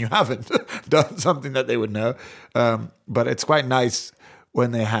question when you haven't done something that they would know. But it's quite nice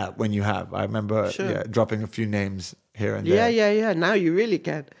when you have. I remember dropping a few names here and there. Yeah. Now you really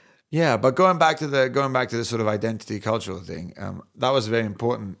can. Yeah, but going back to the sort of identity cultural thing, that was very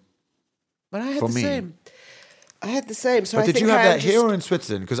important. But I had For the me. same. I had the same. So But I did think you have I that here or in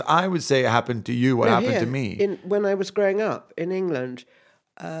Switzerland? Because I would say it happened to you what happened to me. When I was growing up in England,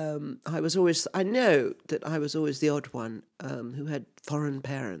 I know that I was always the odd one who had foreign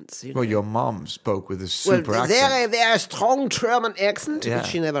parents. Well, your mom spoke with a super accent. Very, very strong German accent, Yeah. which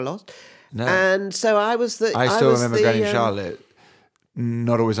she never lost. No. And so I was the. I still was remember the, Granny Charlotte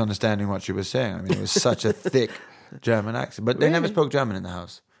not always understanding what she was saying. I mean, it was such a thick German accent. But they never Really? spoke German in the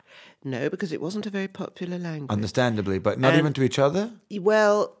house, No, because it wasn't a very popular language. understandably. But not even to each other?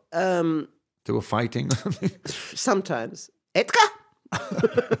 Well, They were fighting or something? sometimes. Edgar!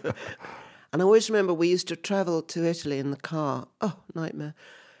 And I always remember we used to travel to Italy in the car. Oh, nightmare.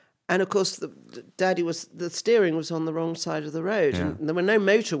 And of course, the steering was on the wrong side of the road. Yeah. And there were no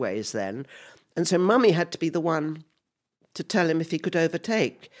motorways then. And so Mummy had to be the one to tell him if he could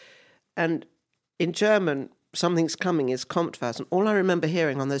overtake. And in German, something's coming is kommt was. And all I remember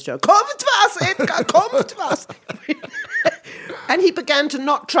hearing on those jokes, kommt was, Edgar, kommt was. And he began to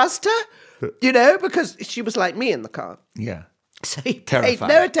not trust her, because she was like me in the car. Yeah. So he Terrified. paid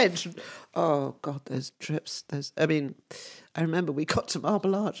no attention. Oh, God, those trips. I remember we got to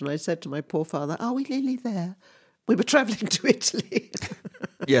Marble Arch and I said to my poor father, are we nearly there? We were travelling to Italy.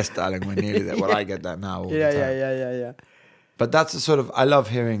 Yes, darling, we're nearly there. Well, I get that now all the time. Yeah. But that's the sort of, I love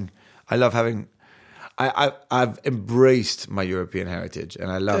having, I've embraced my European heritage,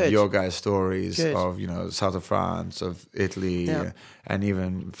 and I love Good. your guys' stories Good. of south of France, of Italy, Yeah. and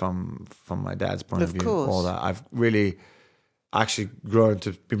even from my dad's point of Of view, course. all that. I've really actually grown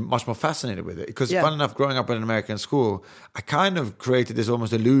to be much more fascinated with it. Because Yeah. fun enough, growing up in an American school, I kind of created this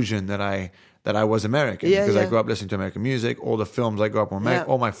almost illusion that I was American, Yeah, because I yeah. grew up listening to American music. All the films I grew up on, Yeah.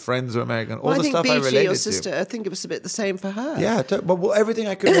 all my friends were American. All Well, I the think stuff I BG, related your to. sister, I think it was a bit the same for her. Yeah, but everything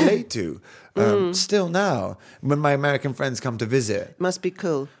I could relate to. Still now, when my American friends come to visit, Must be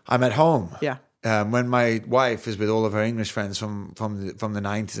cool. I'm at home. Yeah. When my wife is with all of her English friends from the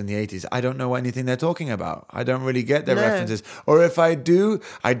 90s and the 80s, I don't know anything they're talking about. I don't really get their No. references. Or if I do,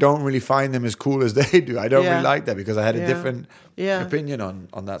 I don't really find them as cool as they do. I don't Yeah. really like that, because I had a Yeah. different Yeah. opinion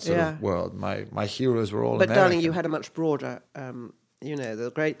on that sort Yeah. of world. My heroes were all But American. darling, you had a much broader,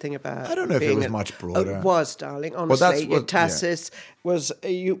 the great thing about I don't know if it being was a- much broader. It was, darling. that's Honestly, what- Tassis was,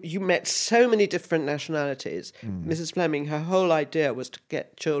 you met so many different nationalities. Mrs. Fleming, her whole idea was to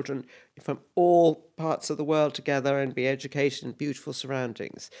get children from all parts of the world together and be educated in beautiful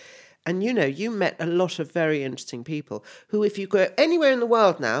surroundings. And, you met a lot of very interesting people who, if you go anywhere in the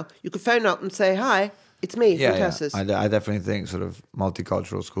world now, you could phone up and say, hi, it's me from Tassis. I definitely think sort of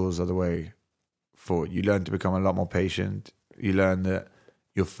multicultural schools are the way forward. You learn to become a lot more patient. You learn that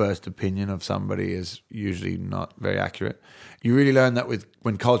your first opinion of somebody is usually not very accurate. You really learn that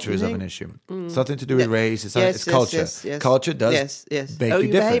when culture is of an issue. It's nothing to do with race. It's culture. Yes. Culture does yes. make Oh, you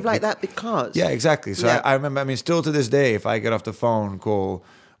you different. behave like that because. Yeah, exactly. So Yeah. I remember, still to this day, if I get off the phone call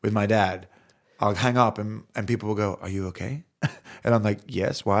with my dad, I'll hang up and people will go, are you okay? And I'm like,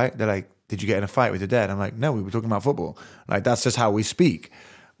 yes, why? They're like, did you get in a fight with your dad? I'm like, no, we were talking about football. Like, that's just how we speak.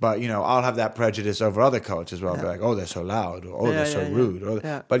 But, I'll have that prejudice over other cultures as well. I'll be like, oh, they're so loud, or oh, they're so rude. Or,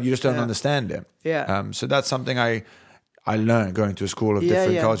 Yeah. But you just don't understand it. Yeah. So that's something I learned going to a school of Yeah,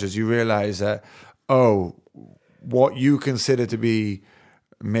 different yeah. cultures. You realize that, what you consider to be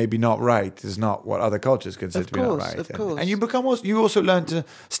maybe not right is not what other cultures consider to be not right. Of course. And you also learn to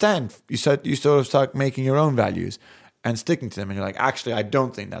stand. You sort of start making your own values and sticking to them. And you're like, actually, I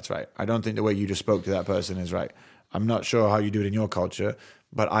don't think that's right. I don't think the way you just spoke to that person is right. I'm not sure how you do it in your culture,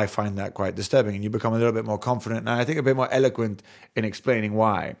 but I find that quite disturbing. And you become a little bit more confident, and I think a bit more eloquent in explaining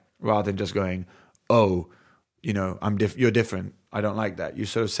why, rather than just going, oh, you're different. I don't like that. You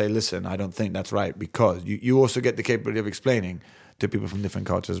sort of say, listen, I don't think that's right, because you also get the capability of explaining to people from different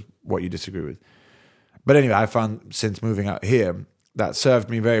cultures what you disagree with. But anyway, I found since moving out here, that served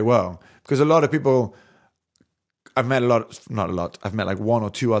me very well. Because a lot of people, I've met I've met like one or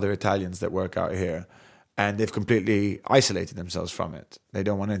two other Italians that work out here, and they've completely isolated themselves from it. They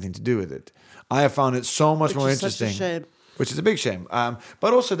don't want anything to do with it. I have found it so much more interesting. Such a shame. Which is a big shame.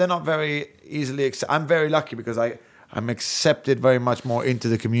 But also, they're not very easily I'm very lucky because I'm accepted very much more into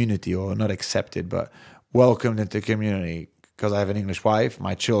the community, or not accepted, but welcomed into the community because I have an English wife.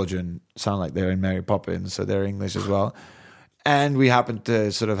 My children sound like they're in Mary Poppins, so they're English as well. And we happen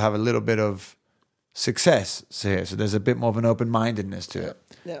to sort of have a little bit of success here. So there's a bit more of an open-mindedness to it.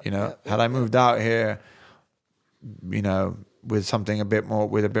 Yeah, Had I moved out here, with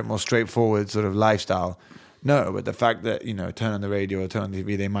a bit more straightforward sort of lifestyle, no, but the fact that, turn on the radio or turn on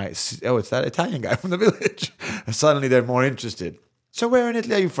TV, they might see, it's that Italian guy from the village. And suddenly they're more interested. So where in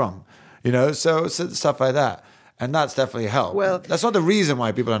Italy are you from? So stuff like that. And that's definitely helped. Well, that's not the reason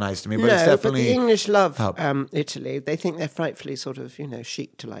why people are nice to me, but it's definitely but the English love helped. Italy. They think they're frightfully sort of,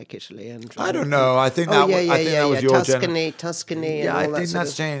 chic to like Italy. And I don't know. I think that was your Tuscany. Yeah, and all I think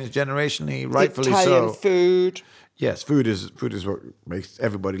that's changed generationally, rightfully Italian so. food. Yes, food is what makes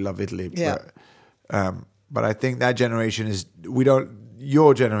everybody love Italy. Yeah. But I think that generation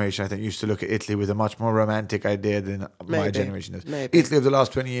your generation, I think, used to look at Italy with a much more romantic idea than my generation does. Maybe. Italy of the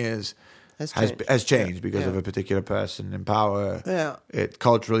last 20 years has changed because of Yeah. a particular person in power. Yeah. It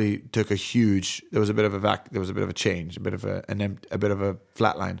culturally took there was a bit of a change, a bit of a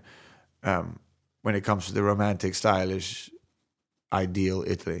flatline when it comes to the romantic, stylish, ideal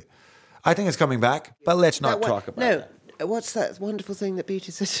Italy. I think it's coming back, but let's not talk about that. No, what's that wonderful thing that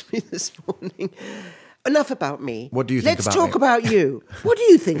Beauty said to me this morning? Enough about me. What do you think about Let's talk me? about you. What do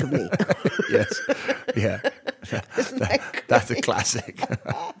you think of me? Yes. Yeah. That's a classic.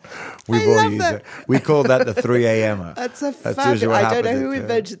 We've I all love used that. it. We call that the 3 a.m.er. That's usually fabulous. what I don't know happens who at,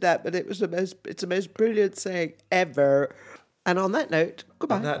 invented that, but it's the most brilliant saying ever. And on that note,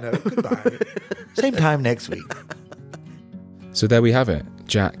 goodbye. On that note, goodbye. Same time next week. So there we have it,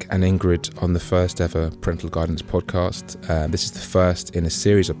 Jack and Ingrid on the first ever Parental Guidance podcast. This is the first in a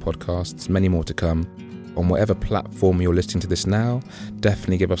series of podcasts, many more to come. On whatever platform you're listening to this now,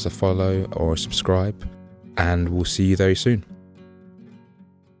 definitely give us a follow or a subscribe, and we'll see you very soon.